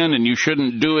sin and you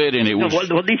shouldn't do it, and it was...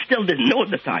 Well, they still didn't know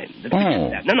at the time. That we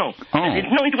did that. No.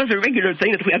 It was a regular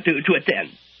thing that we had to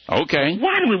attend. Okay.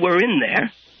 While we were in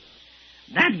there,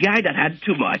 that guy that had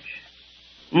too much,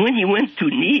 when he went to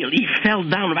kneel, he fell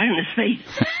down right on his face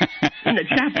in the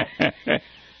chapel.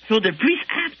 So the priest,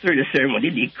 after the ceremony,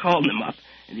 he called him up,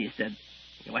 and he said,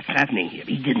 what's happening here?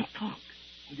 He didn't talk.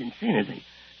 He didn't say anything.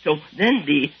 So then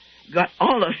they got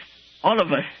all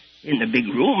of us in the big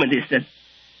room, and they said,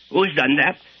 who's done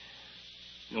that?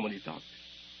 Nobody talked.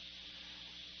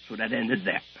 So that ended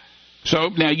there. So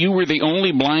now you were the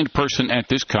only blind person at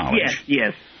this college.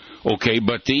 Yes. Okay,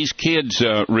 but these kids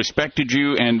respected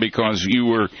you, and because we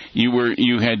were pretty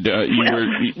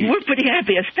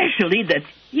happy, especially that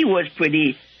he was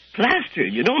pretty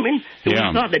plastered, you know what I mean? So we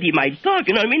thought that he might talk,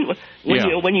 you know what I mean?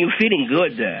 When you're feeling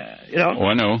good, you know. Oh,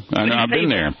 I know. I've been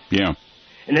there. Yeah.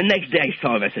 And the next day I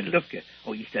saw him. I said, look,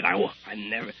 he said, I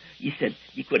never, he said,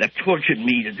 you could have tortured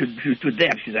me to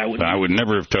death. He said, I would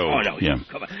never have told. Oh, no.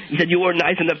 Come on. He said, you were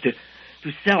nice enough to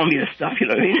sell me the stuff, you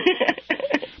know what I mean?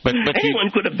 But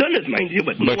anyone could have done it, mind you,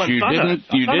 but no one thought about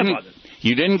it.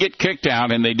 You didn't get kicked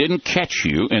out, and they didn't catch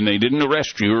you, and they didn't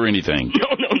arrest you or anything.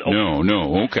 No,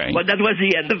 okay. But that was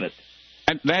the end of it.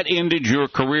 That ended your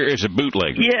career as a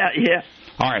bootlegger. Yeah.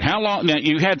 All right, how long? Now,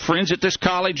 you had friends at this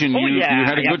college, and you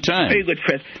had a good time. Very good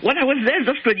friends. Well, I was there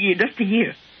just a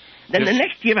year. Then the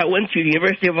next year I went to the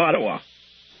University of Ottawa,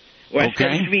 where I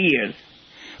spent 3 years.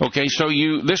 Okay, so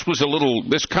this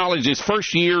college, its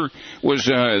first year was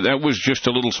just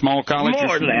a little small college?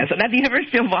 More or less. And at the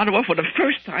University of Ottawa, for the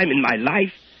first time in my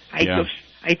life, I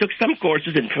took some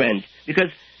courses in French.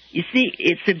 Because, you see,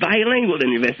 it's a bilingual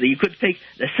university. You could take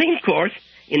the same course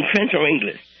in French or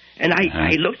English. And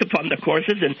I looked upon the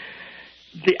courses, and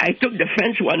I took the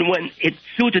French one when it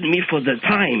suited me for the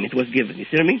time it was given. You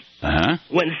see what I mean? Uh-huh.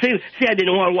 When, say I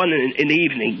didn't want one in the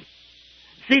evening.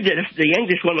 See, the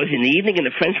English one was in the evening, and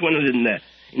the French one was in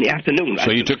the afternoon.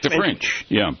 So you took the French.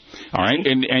 Yeah. All right,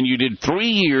 and you did 3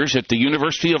 years at the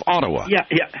University of Ottawa. Yeah.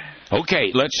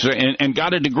 Okay, let's and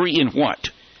got a degree in what?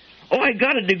 Oh, I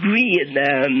got a degree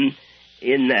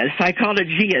in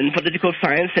psychology and political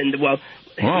science, and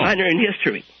minor in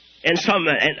history, and some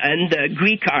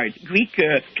Greek art, Greek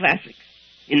classics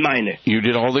in minor. You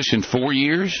did all this in 4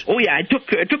 years? Oh yeah, I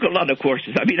took a lot of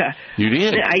courses. I mean, you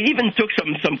did. I even took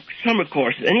some summer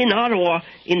courses, and in Ottawa,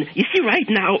 you see, right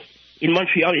now in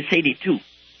Montreal it's 82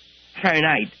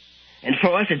 Fahrenheit, and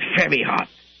for us it's very hot.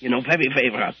 You know, very, very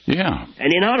hot. Yeah.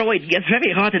 And in Ottawa it gets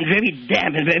very hot and very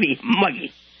damp and very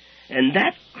muggy. And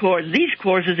these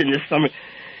courses in the summer,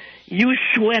 you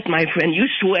sweat, my friend. You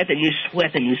sweat and you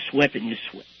sweat and you sweat and you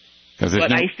sweat.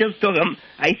 But I still took them.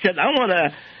 I said, I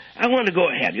want to go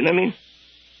ahead. You know what I mean?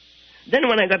 Then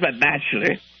when I got my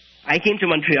bachelor, I came to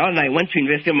Montreal and I went to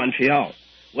University of Montreal,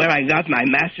 where I got my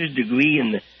master's degree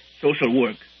in social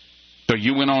work. So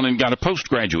you went on and got a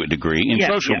postgraduate degree in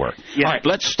social work. Yeah. All right,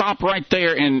 let's stop right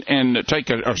there and take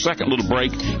a second little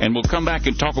break, and we'll come back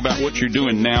and talk about what you're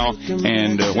doing now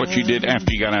and what you did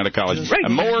after you got out of college.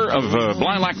 Right. More of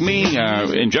Blind Like Me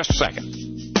in just a second.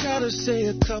 Gotta say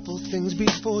a couple things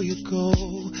before you go.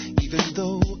 Even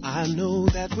though I know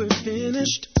that we're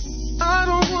finished, I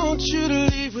don't want you to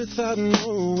leave without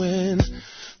knowing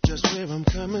just where I'm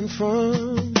coming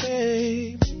from,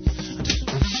 babe.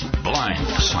 Blind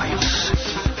Sites.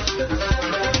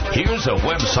 Here's a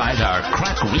website our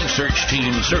crack research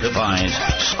team certifies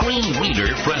screen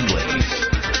reader friendly.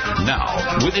 Now,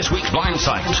 with this week's Blind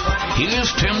Sites,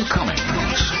 here's Tim Cummings.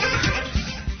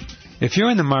 If you're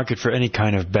in the market for any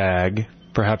kind of bag,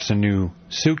 perhaps a new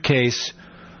suitcase,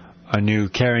 a new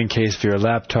carrying case for your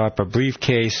laptop, a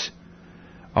briefcase,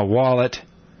 a wallet,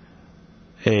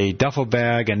 a duffel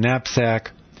bag, a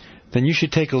knapsack, then you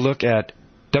should take a look at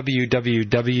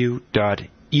www.ebags,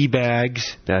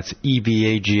 that's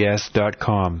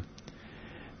ebags.com.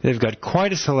 They've got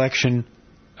quite a selection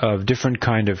of different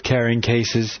kind of carrying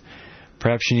cases.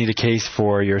 Perhaps you need a case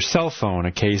for your cell phone,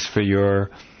 a case for your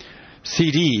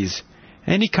CDs,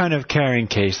 any kind of carrying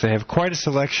case. They have quite a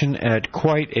selection at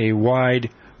quite a wide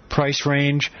price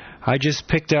range. I just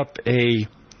picked up a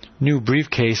new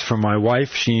briefcase for my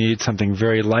wife. She needed something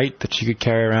very light that she could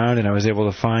carry around, and I was able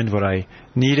to find what I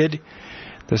needed.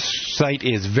 The site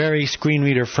is very screen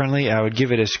reader friendly. I would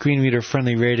give it a screen reader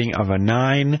friendly rating of a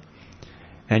 9.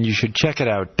 And you should check it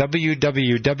out.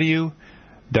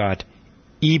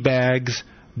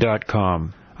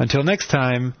 www.ebags.com. Until next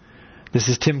time, this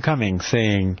is Tim Cummings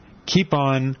saying, keep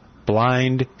on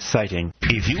blind sighting.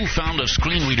 If you found a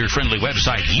screen reader-friendly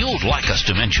website you'd like us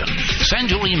to mention, send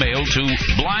your email to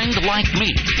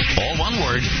blindlikeme, all one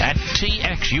word, at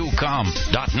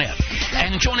txucom.net.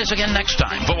 And join us again next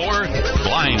time for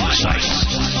Blind Sight.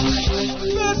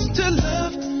 First to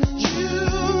love you,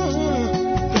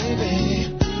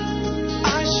 baby.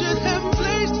 I should have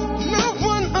placed no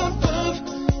one above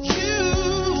you.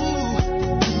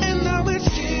 And now it's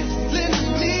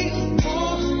killing me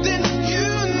more than you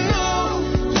know.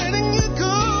 Letting you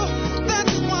go,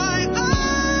 that's why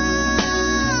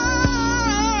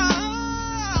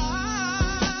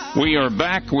We are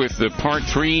back with the part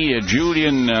 3.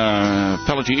 Julian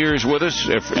Pelletier is with us,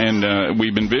 and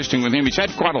we've been visiting with him. He's had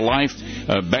quite a life,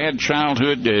 a bad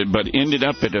childhood, but ended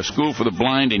up at a school for the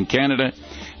blind in Canada,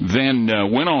 then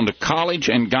went on to college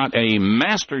and got a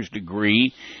master's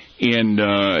degree in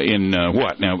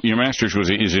what? Now, your master's is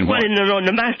in what? Well, no,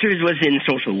 the master's was in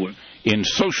social work. In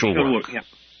social work. Yeah.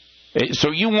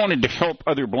 So you wanted to help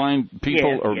other blind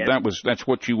people, Yes, or yes. that's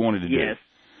what you wanted to do? Yes.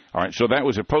 All right, so that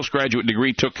was a postgraduate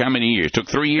degree. Took how many years? Took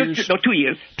 3 years? No, 2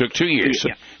 years. Took 2 years.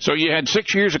 Yeah. So you had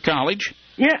 6 years of college.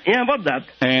 Yeah, about that.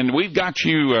 And we've got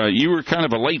you, you were kind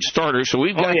of a late starter, so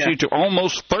we've got you to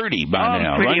almost 30 by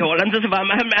now, pretty right? old. I'm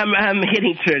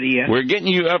hitting 30, yeah. We're getting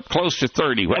you up close to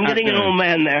 30. I'm getting an old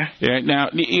man there. Yeah, now,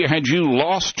 had you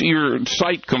lost your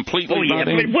sight completely by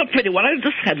then? Pretty well. I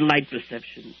just had light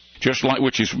perception. Just like,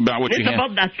 which is about what It's you had?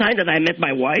 about that time that I met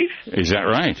my wife. Is that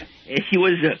right? She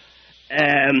was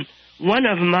one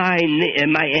of my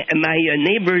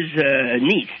neighbor's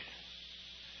niece.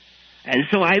 And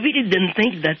so I really didn't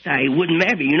think that I would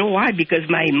marry. You know why? Because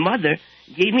my mother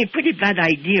gave me a pretty bad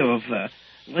idea of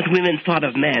what women thought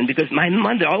of men. Because my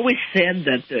mother always said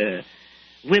that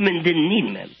women didn't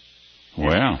need men.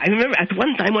 Wow. I remember at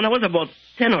one time when I was about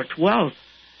 10 or 12,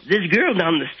 this girl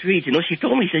down the street, she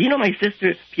told me, she said, my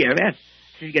sister, Pierrette,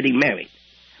 she's getting married.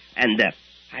 And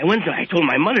I told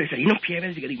my mother, I said,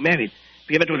 Pierrette's getting married.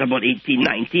 Pierrette was about 18,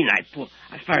 19.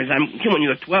 As far as when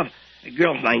you're 12, a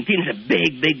girl's 19 is a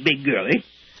big girl, eh?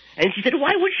 And she said,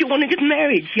 why would she want to get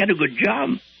married? She had a good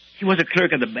job. She was a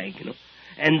clerk at the bank,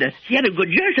 And she had a good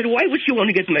job. I said, why would she want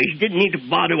to get married? She didn't need to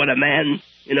bother with a man,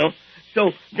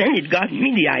 So then it got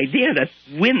me the idea that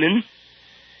women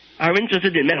are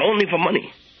interested in men only for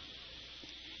money.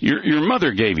 Your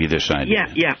mother gave you this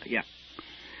idea. Yeah.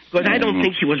 Because I don't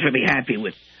think she was very happy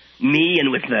with me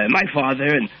and with my father,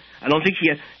 and I don't think she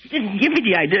didn't give me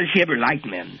the idea that she ever liked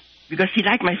men. Because she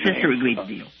liked my sister a great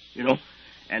deal,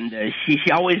 And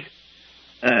she always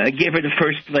gave her the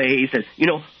first place. And,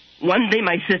 one day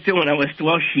my sister, when I was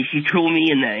 12, she threw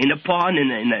me in a pond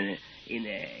in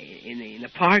a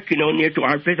park, near to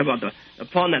our place, about a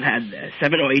pond that had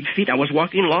 7 or 8 feet. I was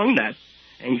walking along that,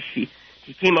 and she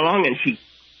came along and she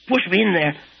pushed me in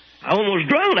there. I almost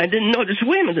drowned. I didn't know to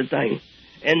swim at the time.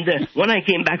 And when I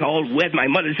came back all wet, my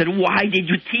mother said, why did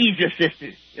you tease your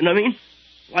sister? You know what I mean?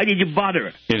 Why did you bother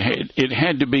her? It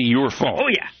had to be your fault. Oh,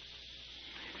 yeah.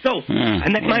 So I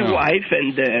met my wife,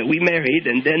 and we married,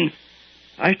 and then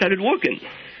I started working.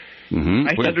 Mm-hmm.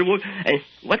 I started working. And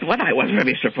what I was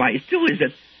very surprised, too, is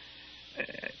that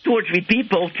 2 or 3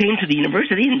 people came to the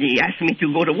university, and they asked me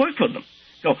to go to work for them.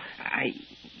 So I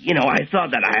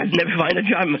thought that I had never find a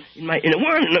job in the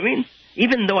world, you know what I mean?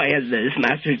 Even though I had this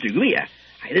master's degree,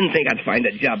 I didn't think I'd find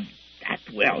a job that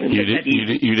well.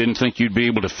 You didn't think you'd be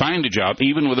able to find a job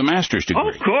even with a master's degree? Oh,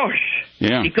 of course.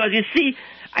 Yeah. Because, you see,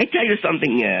 I tell you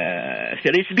something,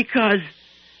 Phil, it's because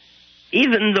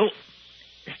even though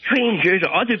strangers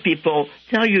or other people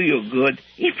tell you you're good,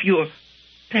 if your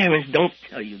parents don't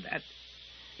tell you that,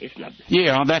 it's not the same.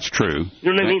 Yeah, that's true.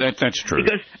 You know what I mean? That's true.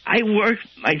 Because I worked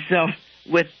myself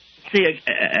with, say,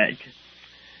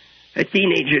 a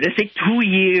teenager. They say 2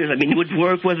 years. I mean, would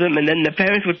work with them, and then the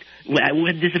parents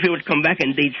would disappear, would come back,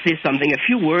 and they'd say something, a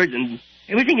few words, and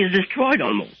everything is destroyed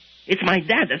almost. It's my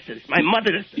dad that says, my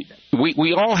mother that says that.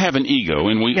 We all have an ego,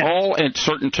 and we all, at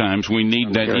certain times, we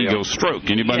need that ego stroke.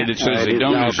 Anybody that says they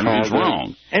don't is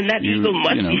wrong. And that ego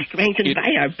must be strengthened by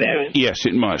our parents. Yes,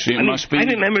 it must. It must be. I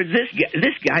remember this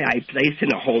guy I placed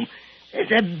in a home.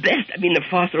 The best, the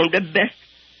foster home, the best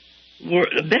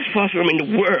foster home in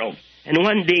the world. And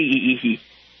one day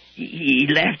he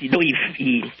left.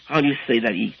 How do you say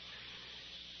that?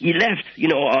 He left,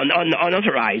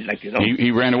 unauthorized,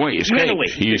 He ran away.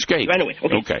 Escaped. He escaped. Ran away.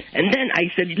 Okay. And then I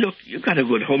said, look, you got a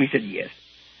good home. He said, yes.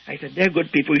 I said, they're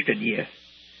good people. He said, yes.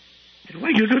 I said,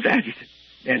 why do you do that? He said,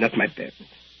 they're not my parents.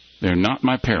 They're not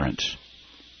my parents.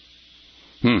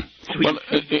 Well,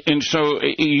 and so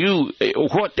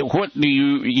what do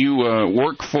you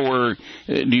work for?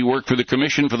 Do you work for the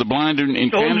Commission for the Blind in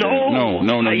Canada?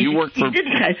 No. You work for.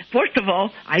 First of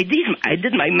all, I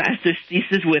did my master's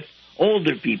thesis with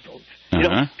older people. You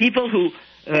know, people who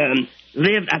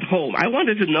lived at home. I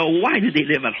wanted to know, why do they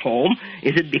live at home?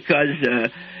 Is it because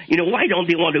why don't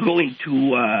they want to go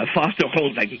into foster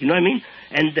homes, like, you know what I mean?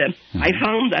 And I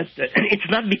found that it's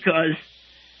not because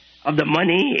of the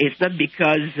money. It's not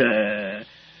because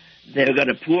they've got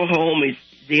a poor home.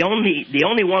 They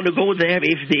only want to go there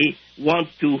if they want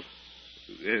to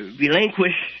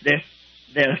relinquish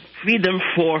their freedom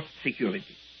for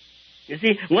security. You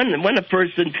see, when a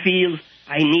person feels,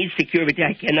 I need security,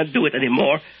 I cannot do it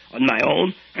anymore on my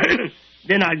own,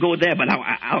 then I'll go there, but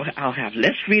I'll have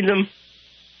less freedom,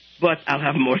 but I'll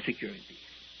have more security.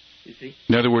 You see?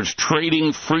 In other words,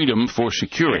 trading freedom for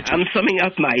security. I'm summing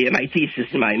up my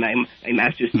thesis, my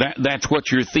master's. That's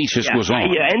what your thesis was on.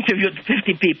 I interviewed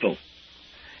 50 people,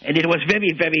 and it was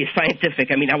very, very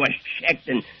scientific. I mean, I was checked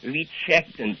and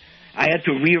rechecked, and I had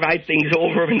to rewrite things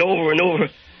over and over and over.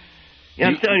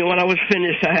 I'm telling you, when I was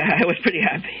finished, I was pretty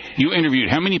happy. You interviewed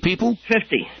how many people?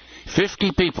 50.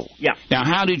 50 people? Yeah. Now,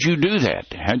 how did you do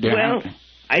that? I did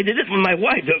it with my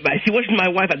wife. She wasn't my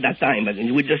wife at that time, but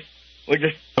we're just...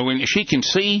 Oh, and she can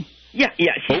see? Yeah.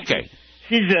 Okay.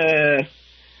 She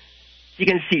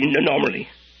can see normally.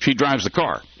 She drives the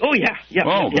car? Oh, yeah.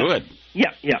 Good.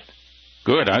 Yeah.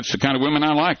 Good. That's the kind of women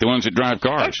I like, the ones that drive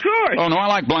cars. Of course. Oh, no, I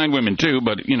like blind women, too,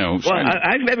 but, Well,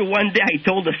 I remember one day I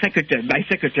told my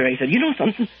secretary, I said, you know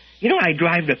something? I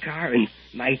drive the car, and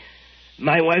my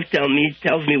wife tells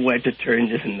me where to turn,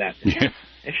 this and that. Yeah.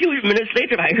 A few minutes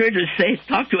later, I heard her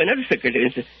talk to another secretary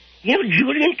and say,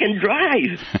 Julian can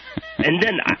drive. And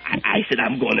then I said,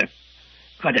 I'm going to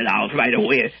cut it out right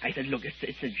away. I said, look,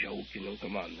 it's a joke,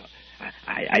 come on.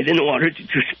 I didn't want her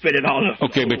to spread it all.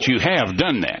 Okay, but you have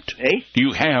done that. Eh?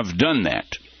 You have done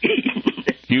that.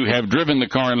 You have driven the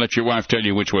car and let your wife tell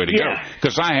you which way to go.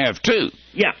 Because I have, too.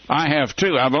 Yeah. I have,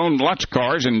 too. I've owned lots of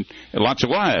cars and lots of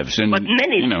wives. But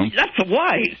lots of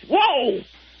wives. Whoa!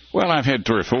 Well, I've had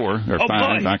 3 or 4 or 5.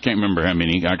 Boy. I can't remember how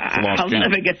many. I'll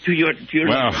never get to your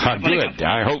well, good.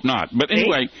 I hope not. But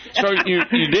anyway, so you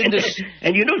did this.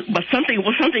 And but something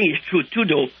is true, too,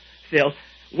 though, Phil.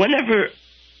 Whenever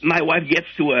my wife gets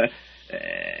to a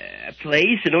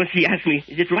place, she asks me,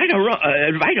 is it right or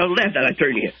left that I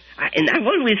turn here? And I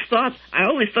always thought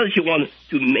she wanted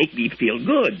to make me feel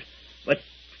good. But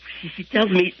she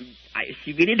tells me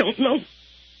she really don't know.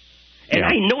 And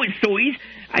I know it's so easy.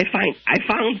 I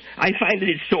find that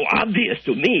it's so obvious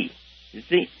to me. You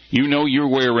see? You know your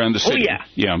way around the city. Oh,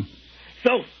 yeah.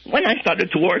 So when I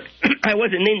started to work, I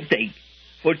was in intake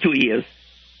for 2 years.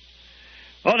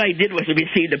 All I did was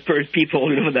receive the first people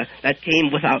that came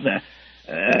without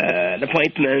an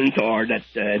appointment or that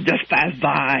just passed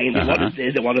by and they wanted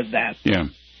this, they wanted that. Yeah.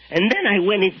 And then I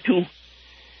went into,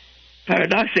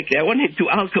 paradoxically,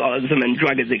 alcoholism and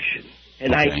drug addiction.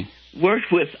 And I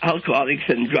worked with alcoholics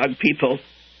and drug people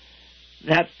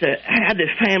that had a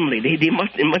family. They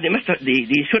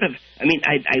should have. I mean,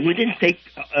 we didn't take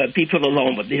people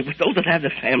alone, but they were those that had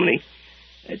a family,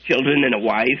 children and a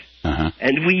wife,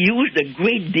 and we used a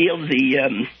great deal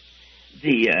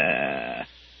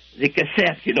the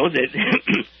cassette.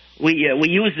 We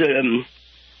used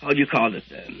how do you call it?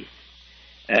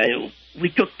 We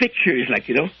took pictures,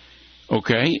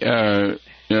 Okay.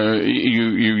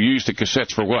 You used the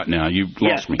cassettes for what now? You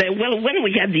lost me. Well, when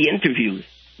we had the interviews,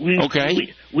 we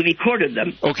recorded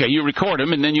them. Okay, you record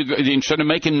them, and then instead of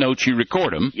making notes, you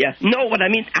record them. Yeah. No, what I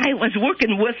mean, I was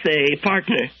working with a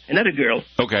partner, another girl.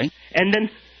 Okay. And then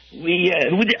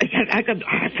I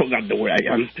forgot the word.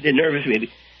 I'm pretty nervous, maybe.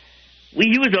 We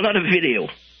used a lot of video.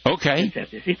 Okay.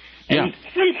 You see? And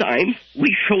sometimes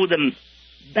we show them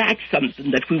back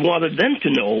something that we wanted them to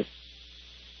know.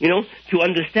 To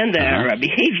understand their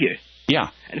behavior.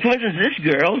 Yeah. And for instance,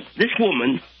 this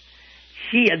woman,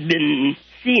 she had been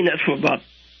seeing us for about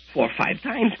 4 or 5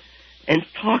 times and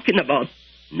talking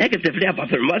negatively about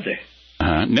her mother.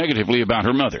 Negatively about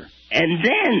her mother. And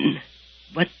then,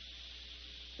 but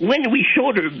when we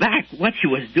showed her back what she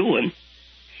was doing,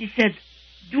 she said,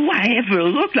 do I ever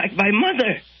look like my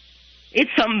mother?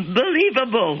 It's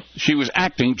unbelievable. She was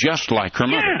acting just like her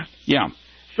mother. Yeah.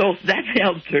 So that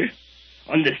helped her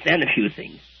understand a few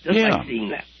things, just like seeing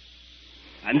that.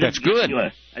 That's good.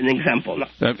 An example.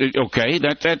 Okay,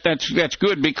 that's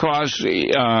good because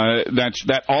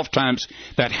that oftentimes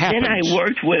that happens. Then I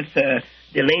worked with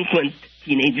delinquent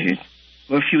teenagers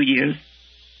for a few years.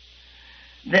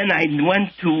 Then I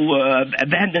went to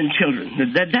abandoned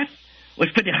children. That was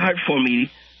pretty hard for me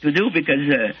to do because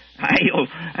I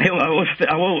always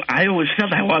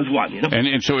felt I was one, you know.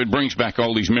 And so it brings back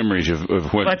all these memories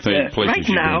of what places right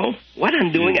now, what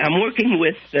I'm doing, I'm working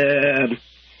with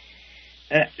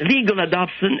legal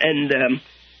adoption and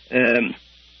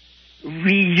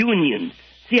reunion.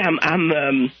 See,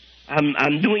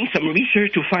 I'm doing some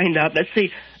research to find out. Let's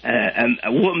say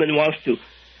a woman wants to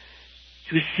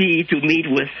meet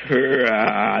with her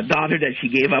daughter that she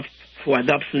gave up for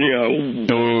adoption.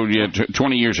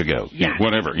 20 years ago. Yeah.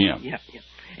 Whatever. Yeah.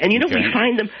 And we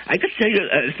find them. I could tell you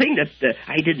a thing that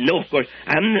I didn't know. Of course,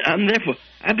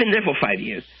 I've been there for 5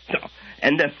 years. So,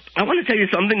 and I want to tell you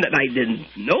something that I didn't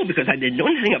know because I didn't know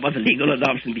anything about the legal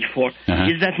adoption before.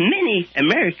 Is that many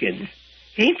Americans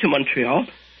came to Montreal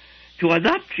to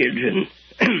adopt children,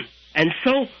 and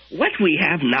so what we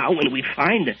have now when we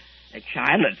find a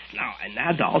child that's now an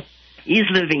adult, he's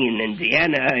living in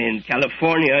Indiana, in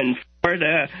California, in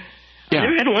Florida. Yeah. I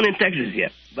never had one in Texas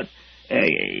yet, but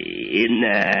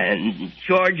in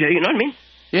Georgia, you know what I mean?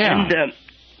 Yeah. And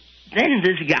then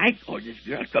this guy or this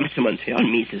girl comes to Montreal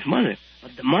and meets his mother,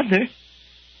 but the mother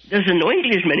doesn't know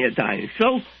English many a time.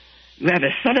 So you have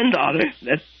a son and daughter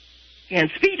that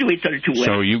can't speak to each other too well.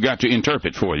 So you got to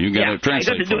interpret for you. You got to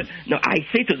translate. I got to do it. No, I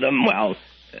say to them, well,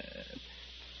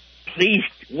 please,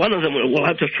 one of them will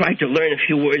have to try to learn a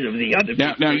few words of the other.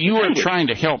 Now you are trying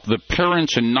to help the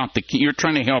parents and not the you're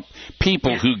trying to help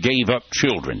people who gave up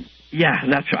children. Yeah,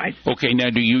 that's right. Okay, now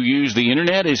do you use the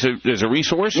internet as a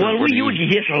resource? Well, we use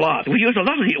it a lot. We use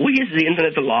the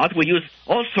internet a lot. We use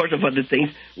all sorts of other things.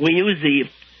 We use the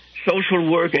social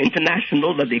work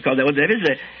international that they call it. There is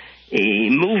a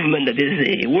movement that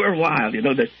is worldwide. You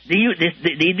know that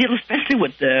they deal especially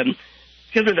with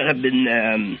children that have been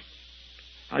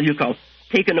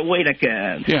taken away, like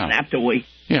snapped away.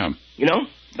 Yeah. You know,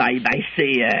 by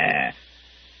say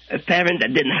a parent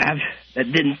that didn't have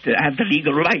the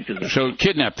legal right to them. So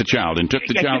kidnapped the child and took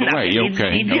the child away.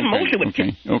 They deal mostly with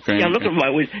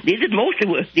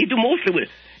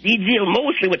They deal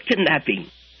mostly with kidnapping.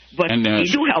 But they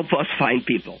do help us find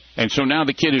people. And so now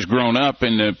the kid is grown up,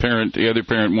 and the other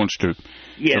parent wants to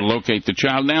locate the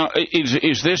child. Now,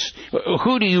 is this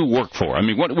who do you work for? I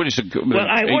mean, what is the? Well,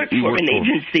 I work for an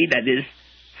agency that is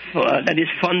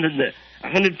funded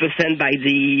 100% by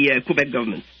the Quebec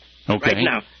government. Okay.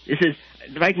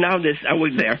 Right now, I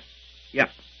work there. Yeah.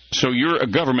 So you're a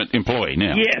government employee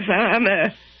now. Yes, I'm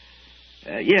a.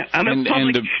 I'm a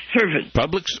public servant.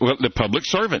 The public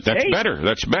servant. That's better.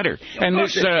 That's better. And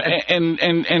this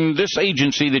and this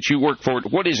agency that you work for,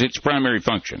 what is its primary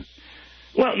function?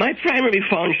 Well, my primary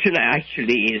function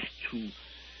actually is to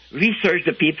research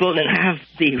the people and have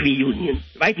the reunion.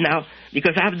 Right now,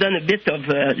 because I've done a bit of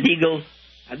legal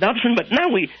adoption, but now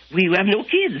we have no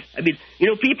kids. I mean,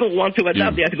 people want to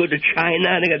adopt. They have to go to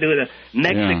China. They got to go to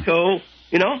Mexico.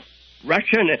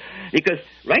 Russia, because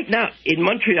right now in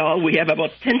Montreal we have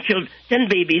about 10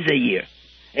 babies a year,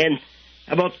 and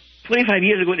about 25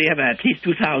 years ago they have at least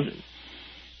 2,000.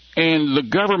 And the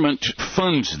government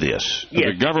funds this.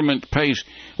 Yes. The government pays.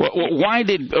 Why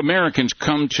did Americans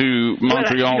come to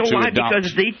Montreal to adopt?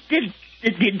 Because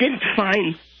they didn't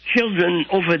find children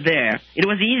over there. It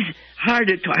was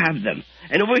harder to have them,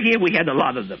 and over here we had a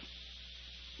lot of them.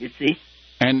 You see.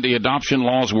 And the adoption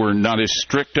laws were not as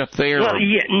strict up there? Well,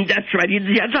 yeah, that's right.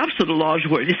 The adoption laws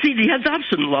were. You see, the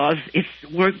adoption laws,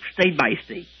 work state by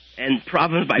state and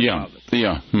province by province.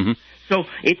 Yeah. Mm-hmm. So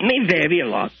it may vary a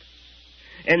lot.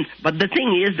 But the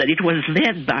thing is that it was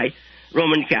led by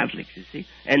Roman Catholics, you see.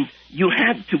 And you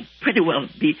had to pretty well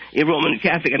be a Roman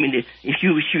Catholic. I mean, if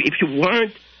you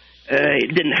weren't,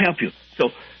 it didn't help you.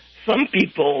 So some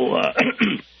people...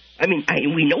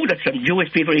 we know that some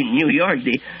Jewish people in New York,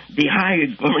 they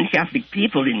hired Roman Catholic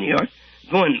people in New York,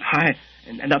 go and hire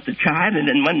and adopt a child, and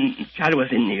then when the child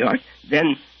was in New York,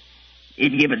 then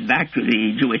it gave it back to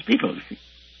the Jewish people.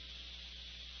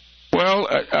 Well,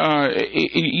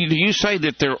 you say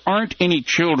that there aren't any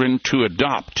children to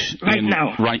adopt right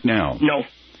now. Right now. No.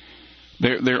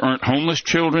 There aren't homeless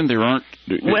children. There aren't.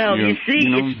 Well, it's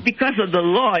because of the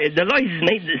law. The law is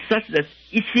made such that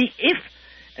if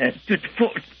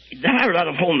there are a lot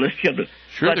of homeless children.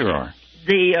 Sure, there are.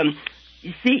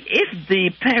 If the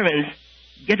parents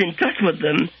get in touch with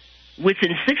them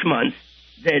within 6 months,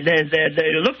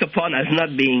 they're looked upon as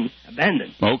not being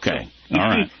abandoned. Okay, all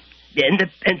right.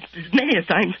 And many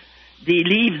times they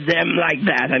leave them like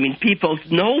that. I mean, people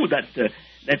know that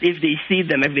if they see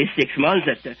them every 6 months,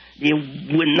 that they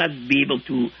will not be able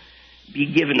to be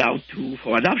given out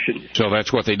for adoption. So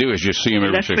that's what they do, is just see them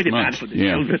every 6 months. That's pretty bad for the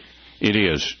children. It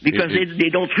is. Because they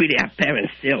don't really have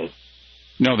parents still.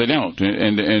 No, they don't.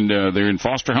 And they're in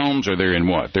foster homes, or they're in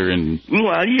what? They're in...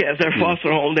 Well, yes, they're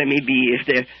foster homes. They may be,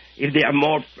 if they are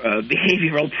more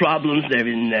behavioral problems, they're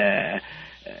in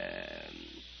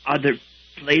other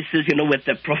places, with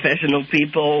the professional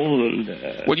people. And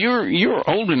well, you're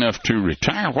old enough to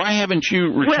retire. Why haven't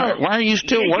you retired? Why are you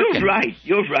still working?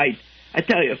 You're right. I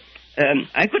tell you,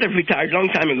 I could have retired a long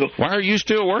time ago. Why are you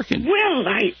still working? Well,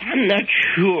 I'm not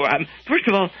sure. First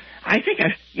of all, I think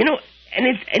and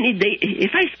it's any day,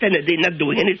 if I spend a day not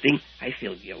doing anything, I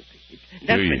feel guilty.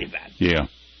 That's pretty bad. Yeah.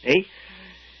 Eh?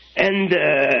 And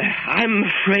I'm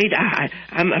afraid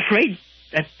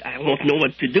that I won't know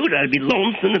what to do, that I'll be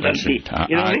lonesome, and what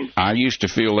I mean? I used to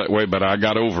feel that way, but I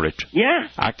got over it. Yeah?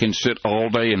 I can sit all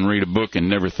day and read a book and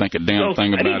never think a damn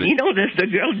thing about it. There's the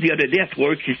girl the other day at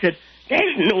work, she said,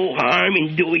 there's no harm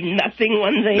in doing nothing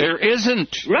one day. There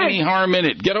isn't any harm in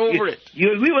it. Get over it.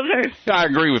 You agree with her? I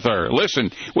agree with her.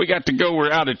 Listen, we got to go. We're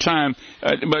out of time.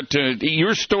 But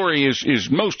your story is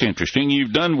most interesting.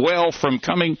 You've done well from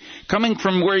coming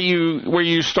from where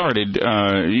you started.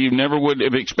 You never would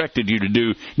have expected you to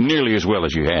do nearly as well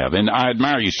as you have. And I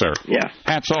admire you, sir. Yeah.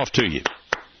 Hats off to you.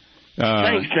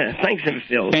 Thanks,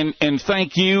 Phil. And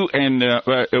thank you, and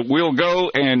we'll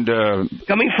go and...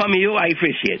 coming from you, I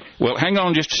appreciate it. Well, hang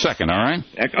on just a second, all right?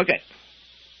 Okay.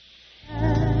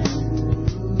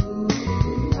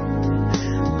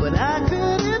 But I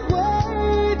couldn't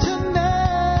wait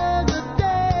another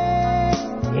day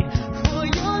for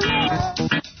your love.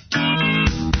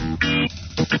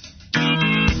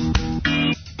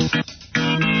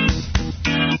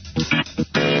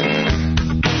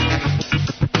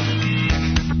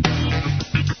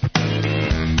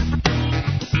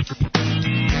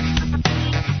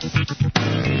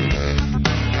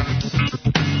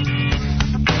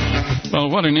 Well,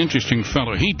 what an interesting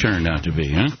fellow he turned out to be,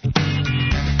 huh?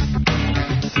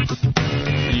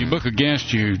 When you book a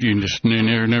guest, you just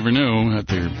never know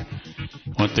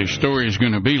what their story is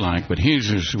going to be like. But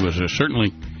his was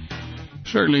certainly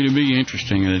to be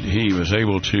interesting that he was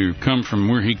able to come from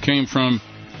where he came from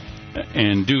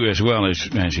and do as well as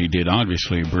he did.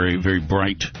 Obviously, a very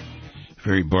bright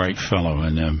fellow,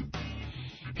 and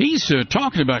he's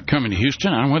talking about coming to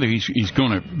Houston. I don't know whether he's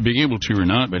going to be able to or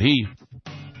not, but he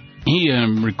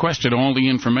requested all the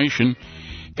information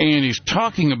and is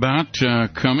talking about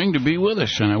coming to be with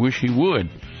us, and I wish he would.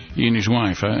 He and his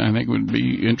wife. I think it would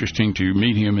be interesting to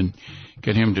meet him and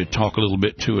get him to talk a little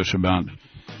bit to us about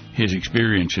his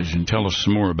experiences and tell us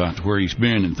some more about where he's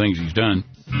been and things he's done.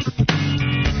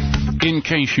 In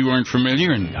case you aren't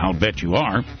familiar, and I'll bet you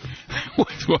are,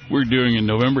 with what we're doing in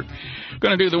November,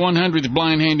 going to do the 100th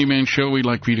Blind Handyman Show. We'd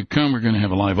like for you to come. We're going to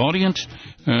have a live audience.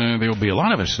 There'll be a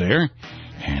lot of us there,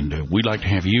 and we'd like to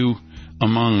have you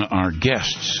among our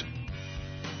guests.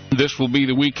 This will be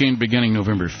the weekend beginning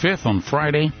November 5th on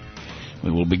Friday.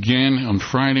 We will begin on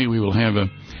Friday. We will have a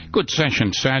good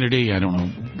session Saturday. I don't know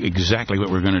exactly what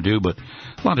we're going to do, but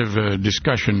a lot of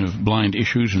discussion of blind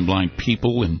issues and blind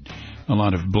people, and a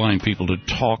lot of blind people to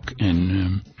talk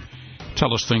and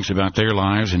tell us things about their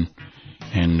lives and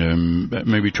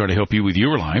maybe try to help you with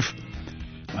your life,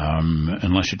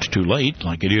 unless it's too late,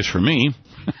 like it is for me.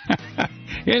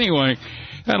 Anyway,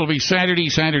 that'll be Saturday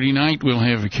night. We'll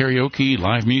have karaoke,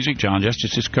 live music. John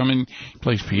Justice is coming,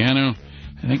 plays piano.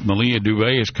 I think Malia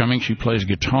Dubé is coming. She plays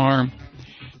guitar.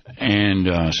 And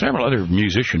several other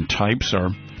musician types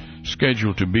are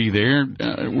scheduled to be there.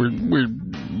 We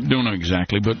don't know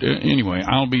exactly, but anyway,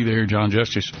 I'll be there, John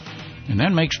Justice. And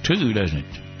that makes two, doesn't it?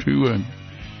 Two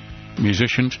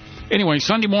musicians. Anyway,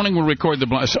 Sunday morning we'll record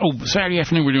Saturday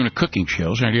afternoon we're doing a cooking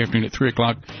show. Saturday afternoon at 3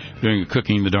 o'clock, doing a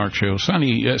Cooking in the Dark show.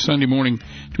 Sunday morning,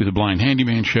 do the Blind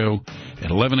Handyman Show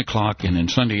at 11 o'clock. And then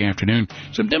Sunday afternoon,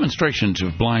 some demonstrations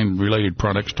of blind-related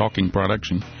products, talking products,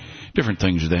 and different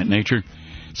things of that nature.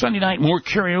 Sunday night, more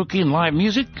karaoke and live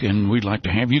music, and we'd like to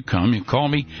have you come. You call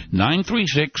me,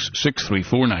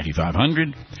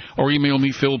 936-634-9500, or email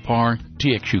me, philparr,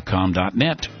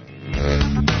 txucom.net.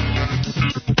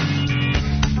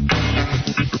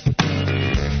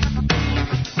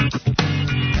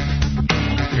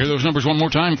 Hear those numbers one more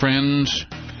time, friends.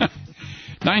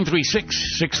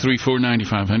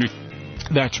 936-634-9500.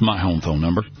 That's my home phone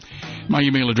number. My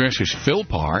email address is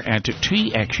philparr at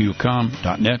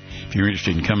txucom.net. If you're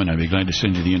interested in coming, I'd be glad to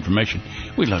send you the information.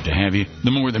 We'd love to have you.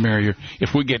 The more the merrier.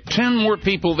 If we get 10 more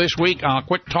people this week, I'll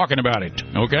quit talking about it.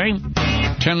 Okay?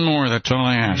 10 more, that's all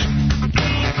I ask.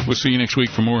 We'll see you next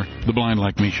week for more The Blind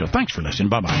Like Me Show. Thanks for listening.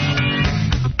 Bye-bye.